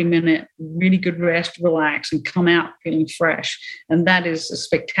 40-minute really good rest, relax, and come out feeling fresh. And that is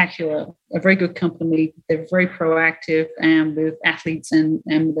a very good company. They're very proactive with athletes and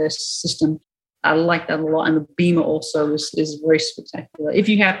their system. I like that a lot. And the Beamer also is very spectacular. If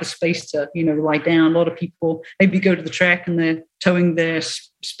you have the space to, lie down, a lot of people maybe go to the track and they're towing their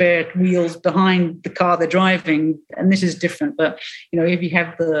spare wheels behind the car they're driving. And this is different. But, if you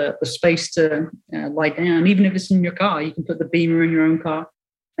have the space to lie down, even if it's in your car, you can put the Beamer in your own car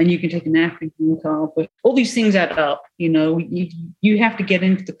and you can take a nap in your own car. But all these things add up. You have to get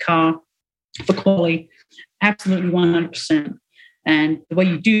into the car for quality, absolutely 100%. And the way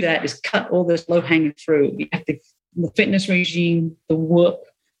you do that is cut all this low-hanging fruit. You have the fitness regime, the work,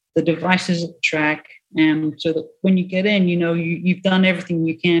 the devices at the track, and so that when you get in, you've done everything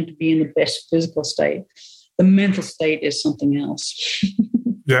you can to be in the best physical state. The mental state is something else.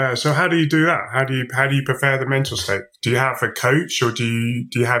 Yeah. So how do you do that? How do you prepare the mental state? Do you have a coach, or do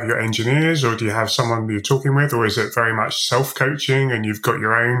you have your engineers, or do you have someone you're talking with, or is it very much self-coaching and you've got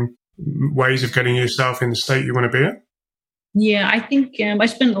your own ways of getting yourself in the state you want to be in? Yeah, I think I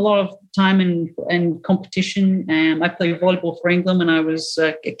spent a lot of time in competition. I played volleyball for England when I was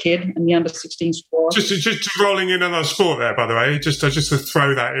a kid in the under-16 squad. Just rolling in on our sport there, by the way, just to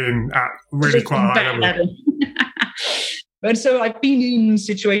throw that in at really quite a high level. But so I've been in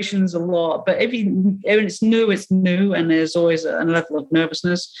situations a lot, but if it's new, and there's always a level of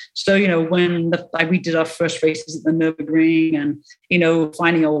nervousness. So, when we did our first races at the Nürburgring and,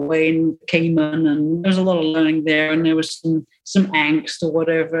 finding our way in Cayman, and there's a lot of learning there, and there was some angst or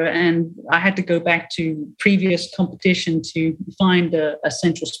whatever. And I had to go back to previous competition to find a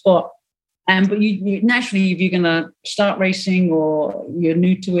central spot. But you naturally, if you're going to start racing or you're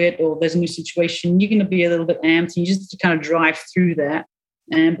new to it or there's a new situation, you're going to be a little bit amped, and you just have to kind of drive through that.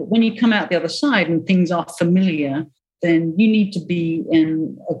 But when you come out the other side and things are familiar, then you need to be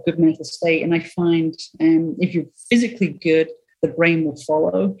in a good mental state. And I find if you're physically good, the brain will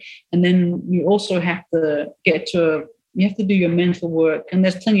follow. And then you also have to you have to do your mental work. And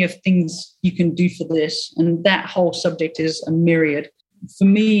there's plenty of things you can do for this. And that whole subject is a myriad. For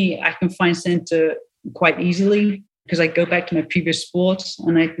me, I can find center quite easily because I go back to my previous sports.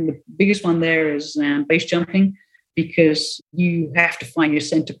 And I think the biggest one there is base jumping, because you have to find your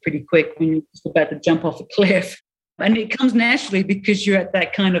center pretty quick when you're just about to jump off a cliff. And it comes naturally because you're at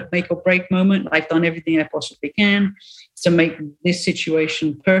that kind of make or break moment. I've done everything I possibly can to make this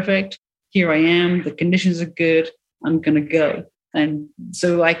situation perfect. Here I am. The conditions are good. I'm going to go. And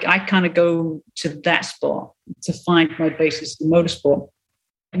so I kind of go to that spot to find my basis in motorsport.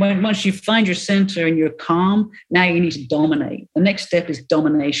 Once you find your center and you're calm, now you need to dominate. The next step is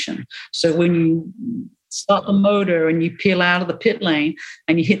domination. So when you start the motor and you peel out of the pit lane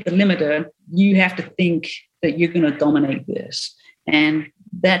and you hit the limiter, you have to think that you're going to dominate this. And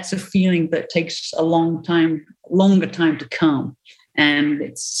that's a feeling that takes a longer time to come. And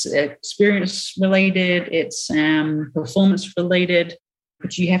it's experience related, it's performance related,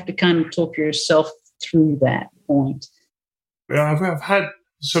 but you have to kind of talk yourself through that point. Yeah, I've had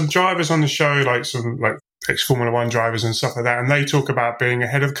some drivers on the show, like some ex-Formula One drivers and stuff like that, and they talk about being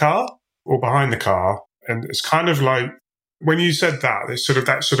ahead of the car or behind the car. And it's kind of like, when you said that,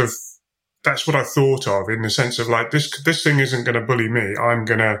 that's what I thought of, in the sense of like, this thing isn't going to bully me. I'm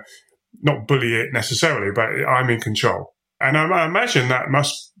going to not bully it necessarily, but I'm in control. And I imagine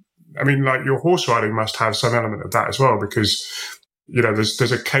your horse riding must have some element of that as well, because,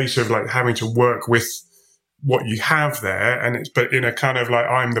 there's a case of like having to work with what you have there, but in a kind of like,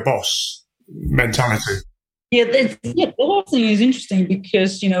 I'm the boss mentality. Yeah, the whole thing is interesting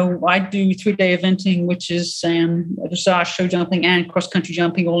because, I do 3-day eventing, which is dressage, show jumping, and cross-country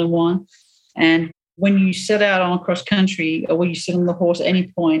jumping all in one. And when you set out on cross-country, or when you sit on the horse at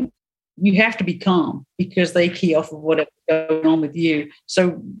any point, you have to be calm because they key off of whatever's going on with you.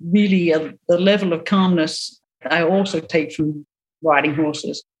 So really, the level of calmness I also take from riding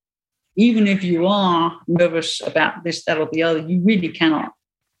horses. Even if you are nervous about this, that, or the other, you really cannot.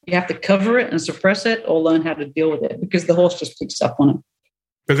 You have to cover it and suppress it, or learn how to deal with it, because the horse just picks up on it.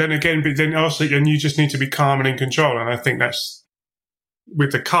 But then also, you just need to be calm and in control. And I think that's,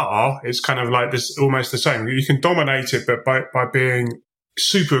 with the car, it's kind of like this, almost the same. You can dominate it, but by being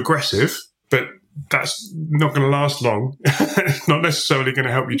super aggressive, but that's not going to last long. It's not necessarily going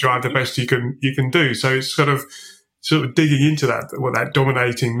to help you drive the best you can do. So it's sort of digging into that, what that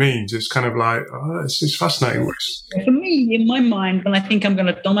dominating means. It's kind of like, it's fascinating. For me, in my mind, when I think I'm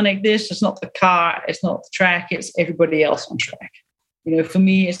going to dominate this, it's not the car, it's not the track, it's everybody else on track. For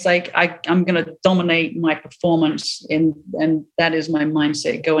me, it's like I'm going to dominate my performance, and that is my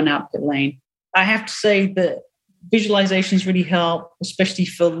mindset going out the lane. I have to say that visualizations really help, especially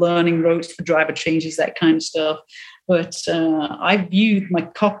for learning routes, for driver changes, that kind of stuff. But I viewed my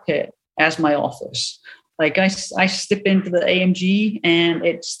cockpit as my office. Like I step into the AMG and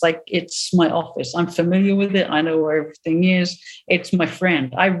it's like, it's my office. I'm familiar with it. I know where everything is. It's my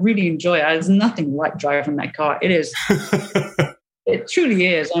friend. I really enjoy it. There's nothing like driving that car. It is. It truly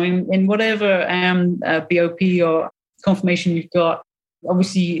is. I mean, in whatever BOP or confirmation you've got,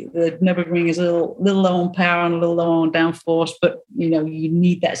 obviously the Nürburgring is a little low on power and a little low on downforce, but you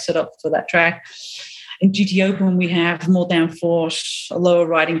need that set up for that track. in GT Open, we have more downforce, a lower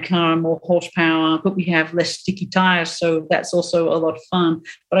riding car, more horsepower, but we have less sticky tires. So that's also a lot of fun.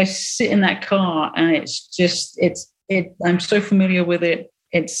 But I sit in that car and I'm so familiar with it.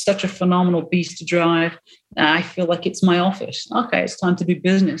 It's such a phenomenal beast to drive. I feel like it's my office. Okay, it's time to do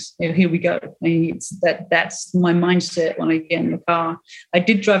business. Here we go. That's my mindset when I get in the car. I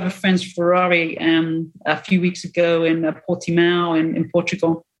did drive a friend's Ferrari a few weeks ago in Portimao in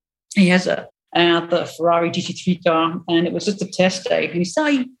Portugal. He has the Ferrari GT3 car, and it was just a test day. And he said,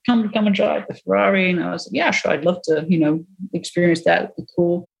 "You come and drive the Ferrari." And I was like, "Yeah, sure. I'd love to, experience that. It'd be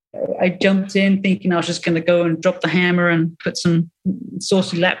cool." I jumped in thinking I was just going to go and drop the hammer and put some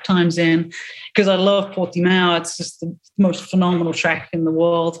saucy lap times in because I love Portimao. It's just the most phenomenal track in the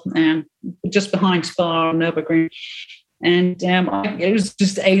world, and just behind Spa and Nürburgring. And it was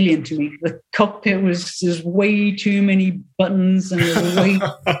just alien to me. The cockpit was just way too many buttons and it was way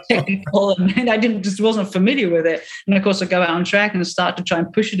technical, and I wasn't familiar with it. And of course, I go out on track and start to try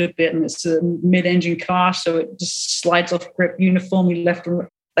and push it a bit, and it's a mid-engine car, so it just slides off grip uniformly left and right,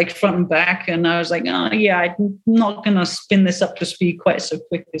 like front and back. And I was like, oh yeah, I'm not going to spin this up to speed quite so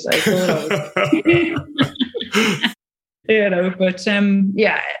quick as I thought I would. But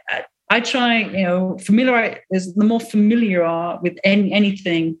I try, familiarize. The more familiar you are with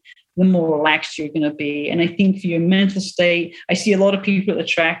anything, the more relaxed you're going to be. And I think for your mental state, I see a lot of people at the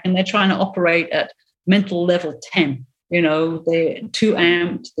track and they're trying to operate at mental level 10. They're too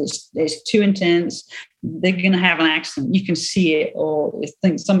amped, it's too intense. They're going to have an accident. You can see it, or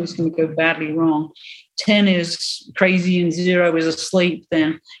think something's going to go badly wrong. 10 is crazy and 0 is asleep.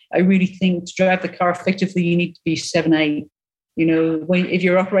 Then I really think to drive the car effectively, you need to be 7, 8. If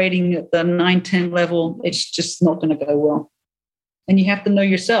you're operating at the 9, 10 level, it's just not going to go well. And you have to know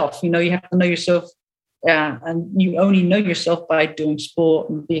yourself. You have to know yourself. And you only know yourself by doing sport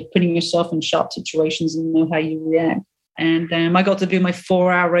and putting yourself in sharp situations and know how you react. And I got to do my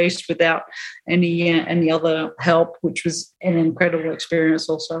 4-hour race without any other help, which was an incredible experience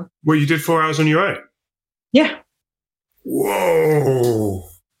also. Well, you did 4 hours on your own? Yeah. Whoa.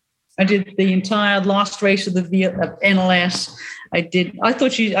 I did the entire last race of the NLS. I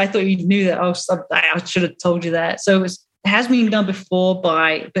thought you knew that. I should have told you that. So it has been done before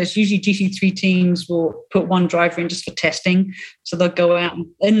but it's usually GT3 teams will put one driver in just for testing. So they'll go out and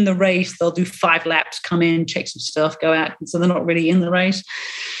in the race, they'll do 5 laps, come in, check some stuff, go out. And so they're not really in the race.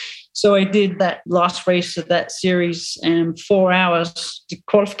 So I did that last race of that series, 4 hours, did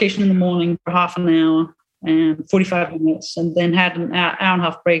qualification in the morning for half an hour and 45 minutes, and then had an hour and a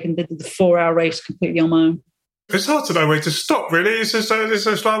half break and did the 4-hour race completely on my own. It's hard to know where to stop, really. It's just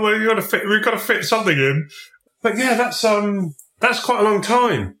like, well, we've got to fit something in. But yeah, that's quite a long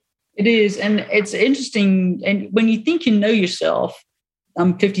time. It is, and it's interesting. And when you think you know yourself,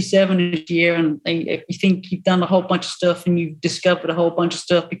 I'm 57 this year, and if you think you've done a whole bunch of stuff and you've discovered a whole bunch of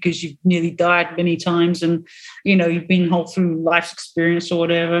stuff because you've nearly died many times, and you've been through life's experience or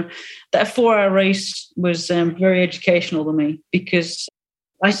whatever, that 4-hour race was very educational to me because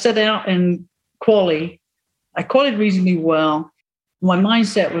I set out in quali. I qualied reasonably well. My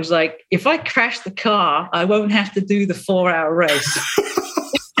mindset was like, if I crash the car, I won't have to do the 4-hour race.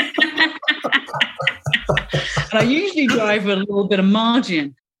 And I usually drive with a little bit of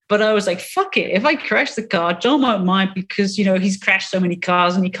margin, but I was like, fuck it. If I crash the car, John won't mind because, he's crashed so many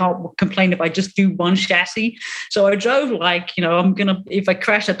cars and he can't complain if I just do one chassis. So I drove if I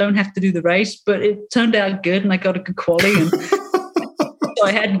crash, I don't have to do the race, but it turned out good and I got a good quality. And so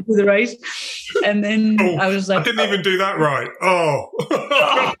I had to do the race. And then I was like, I didn't even do that right.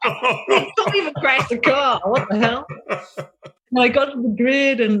 Don't even crash the car. What the hell? And I got to the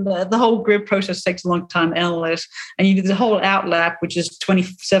grid, and the whole grid process takes a long time, LLS. And you do the whole outlap, which is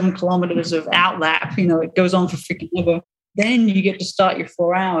 27 kilometers of outlap. It goes on for freaking ever. Then you get to start your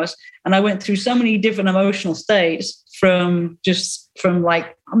 4 hours. And I went through so many different emotional states from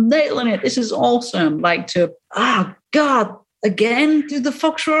like, I'm nailing it. This is awesome. Like to, God, again, do the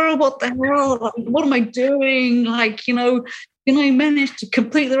Fox Royal? What the hell? Like, what am I doing? Like, can I manage to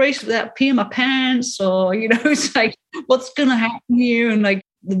complete the race without peeing my pants? Or, it's like, what's going to happen here? And like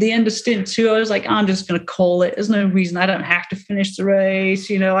at the end of stint 2, I was like, I'm just going to call it. There's no reason I don't have to finish the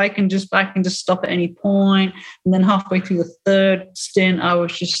race. I can just stop at any point. And then halfway through the 3rd stint, I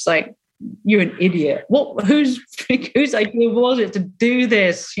was just like, you're an idiot. Whose idea was it to do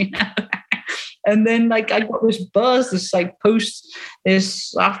this? And then like I got this buzz, this like post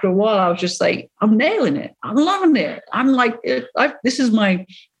this after a while, I was just like, I'm nailing it. I'm loving it. I'm like, this is my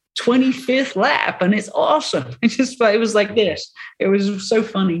 25th lap and it's awesome. It was like this. It was so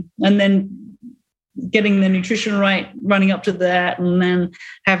funny. And then getting the nutrition right, running up to that, and then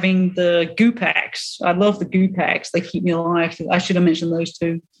having the goo packs. I love the goo packs. They keep me alive. I should have mentioned those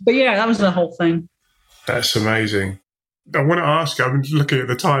two. But yeah, that was the whole thing. That's amazing. I want to ask you, I'm looking at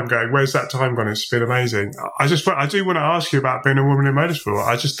the time going, where's that time gone? It's been amazing. I do want to ask you about being a woman in motorsport.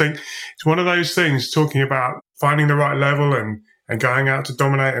 I just think it's one of those things, talking about finding the right level and going out to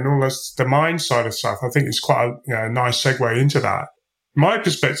dominate and all this, the mind side of stuff. I think it's quite a nice segue into that. My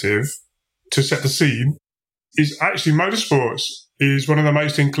perspective, to set the scene, is actually motorsports is one of the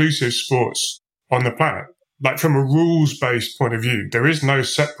most inclusive sports on the planet. Like, from a rules-based point of view, there is no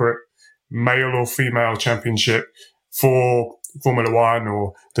separate male or female championship for Formula One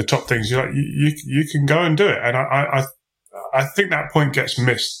or the top things. You can go and do it. And I think that point gets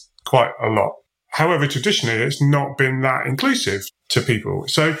missed quite a lot. However, traditionally, it's not been that inclusive to people.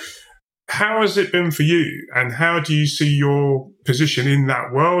 So how has it been for you? And how do you see your position in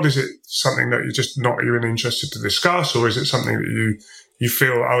that world? Is it something that you're just not even interested to discuss? Or is it something that you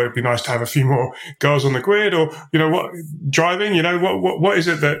feel, oh, it'd be nice to have a few more girls on the grid? Or, driving, what is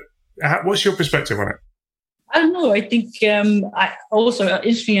it what's your perspective on it? I don't know. I think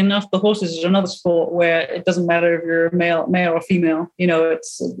interesting enough, the horses is another sport where it doesn't matter if you're male or female.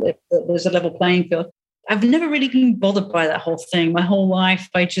 There's a level playing field. I've never really been bothered by that whole thing. My whole life,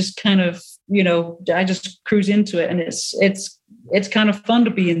 I just kind of, I just cruise into it, and it's kind of fun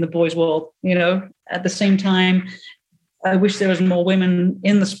to be in the boys' world. At the same time, I wish there was more women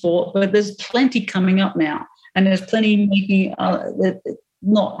in the sport, but there's plenty coming up now, and there's plenty making.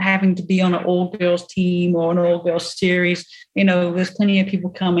 Not having to be on an all-girls team or an all-girls series. There's plenty of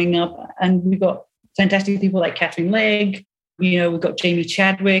people coming up, and we've got fantastic people like Catherine Legg. We've got Jamie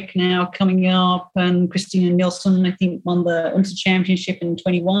Chadwick now coming up, and Christina Nilsson, I think, won the Inter Championship in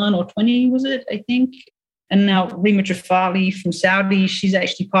 21 or 20, was it, I think? And now Rima Trafali from Saudi, she's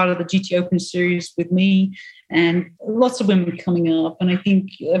actually part of the GT Open series with me, and lots of women coming up. And I think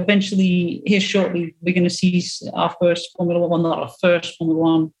eventually, here shortly, we're going to see our first Formula One, not our first Formula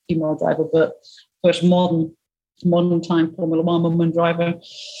One female driver, but first modern time Formula One woman driver.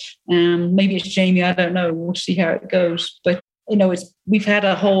 Maybe it's Jamie, I don't know. We'll see how it goes. But, we've had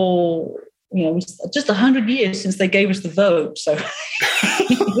a whole, just 100 years since they gave us the vote. So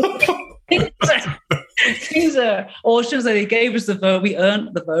things are, or as soon as they gave us the vote, we earned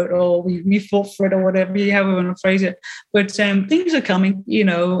the vote, or we fought for it, or whatever, however you want to phrase it. But things are coming,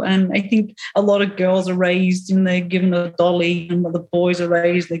 and I think a lot of girls are raised and they're given a dolly, and the boys are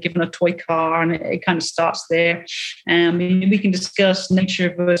raised, they're given a toy car, and it kind of starts there. We can discuss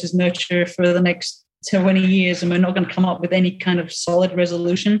nature versus nurture for the next 20 years, and we're not going to come up with any kind of solid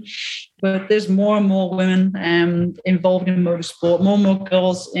resolution. But there's more and more women involved in motorsport, more and more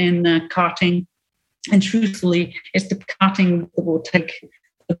girls in karting. And truthfully, it's the karting that will take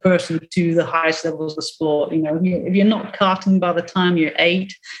the person to the highest levels of sport. If you're not karting by the time you're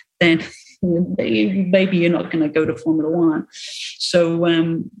 8, then maybe you're not going to go to Formula One. So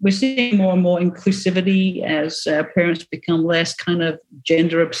we're seeing more and more inclusivity as parents become less kind of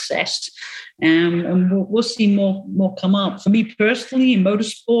gender obsessed. And we'll see more come up. For me personally, in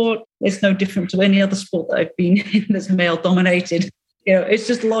motorsport, it's no different to any other sport that I've been in that's male dominated. It's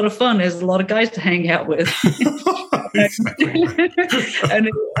just a lot of fun. There's a lot of guys to hang out with. And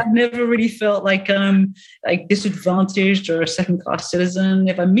I've never really felt like I'm disadvantaged or a second-class citizen.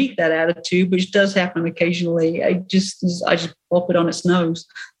 If I meet that attitude, which does happen occasionally, I just pop it on its nose.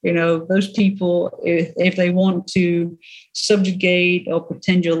 Those people, if they want to subjugate or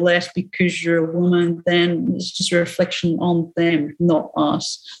pretend you're less because you're a woman, then it's just a reflection on them, not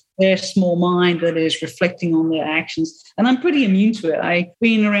us. Their small mind that is reflecting on their actions. And I'm pretty immune to it. I've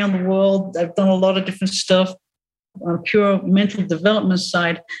been around the world. I've done a lot of different stuff. On a pure mental development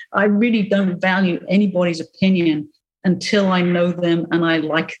side, I really don't value anybody's opinion until I know them and I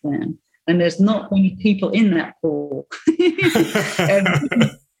like them. And there's not many people in that pool. And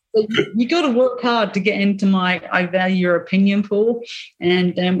you got to work hard to get into my I value your opinion pool.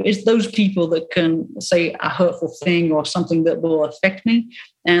 And it's those people that can say a hurtful thing or something that will affect me.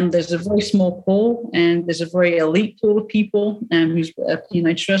 And there's a very small pool, and there's a very elite pool of people whose opinion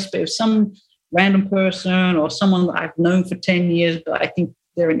I trust. But if some random person or someone that I've known for 10 years, but I think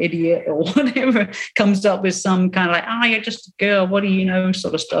they're an idiot or whatever, comes up with some kind of like, you're just a girl, what do you know,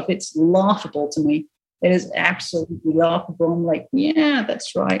 sort of stuff, it's laughable to me. It is absolutely laughable. I'm like, yeah,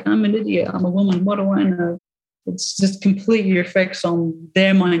 that's right. I'm an idiot. I'm a woman. What do I know? It's just completely affects on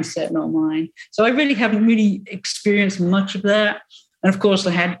their mindset, not mine. So I really haven't really experienced much of that. And of course, I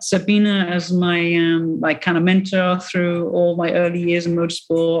had Sabina as my kind of mentor through all my early years in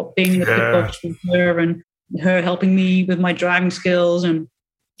motorsport, being the pit boss with her and her helping me with my driving skills. And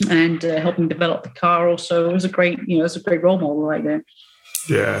and helping develop the car. Also, it was a great role model right there.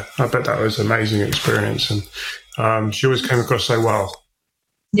 Yeah, I bet that was an amazing experience, and she always came across so well.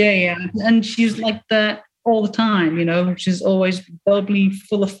 Yeah, and she's like that all the time. She's always bubbly,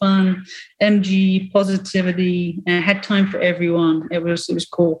 full of fun, energy, positivity, and had time for everyone. It was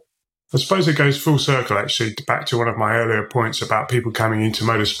cool. I suppose it goes full circle, actually, back to one of my earlier points about people coming into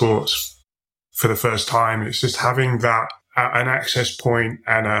motorsports for the first time. It's just having that an access point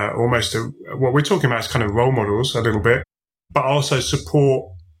and what we're talking about is kind of role models a little bit, but also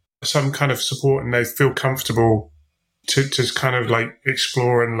some kind of support, and they feel comfortable to kind of like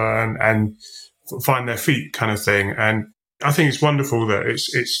explore and learn and find their feet kind of thing. And I think it's wonderful that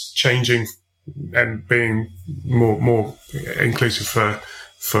it's changing and being more inclusive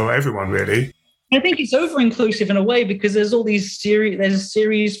for everyone, really. I think it's over-inclusive in a way, because there's all these series. There's a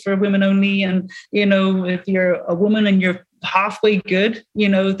series for women only, and if you're a woman and you're halfway good,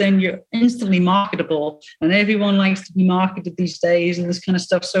 then you're instantly marketable, and everyone likes to be marketed these days and this kind of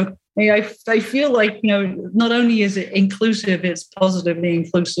stuff. So I feel like not only is it inclusive, it's positively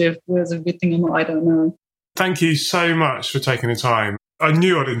inclusive. Whether it's a good thing or not, I don't know. Thank you so much for taking the time. I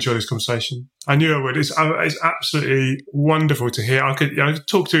knew I'd enjoy this conversation. I knew I would. It's absolutely wonderful to hear. I could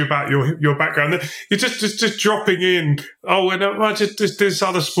talk to you about your background. You're just dropping in. Oh, and just this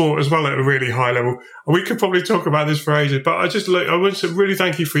other sport as well at a really high level. We could probably talk about this for ages. But I want to really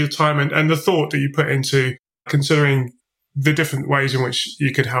thank you for your time and the thought that you put into considering the different ways in which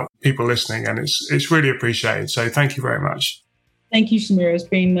you could help people listening. And it's really appreciated. So thank you very much. Thank you, Samira. It's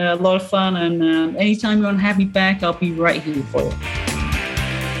been a lot of fun. And anytime you want to have me back, I'll be right here for you.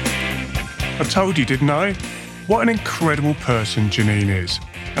 I told you, didn't I? What an incredible person Janine is.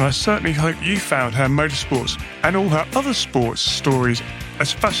 And I certainly hope you found her motorsports and all her other sports stories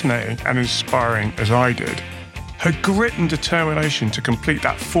as fascinating and inspiring as I did. Her grit and determination to complete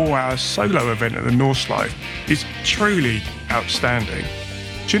that 4-hour solo event at the North Slide is truly outstanding.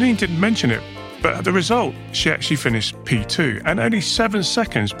 Janine didn't mention it, but at the result, she actually finished P2 and only 7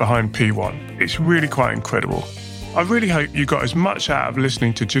 seconds behind P1. It's really quite incredible. I really hope you got as much out of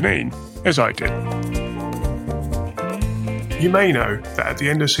listening to Janine as I did. You may know that at the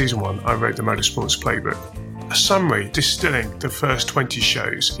end of season 1, I wrote the Motorsports Playbook, a summary distilling the first 20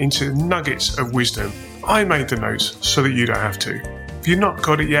 shows into nuggets of wisdom. I made the notes so that you don't have to. If you've not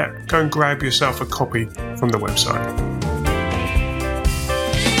got it yet, go and grab yourself a copy from the website.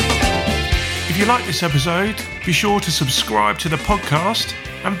 If you like this episode, be sure to subscribe to the podcast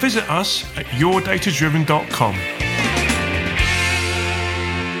and visit us at yourdatadriven.com.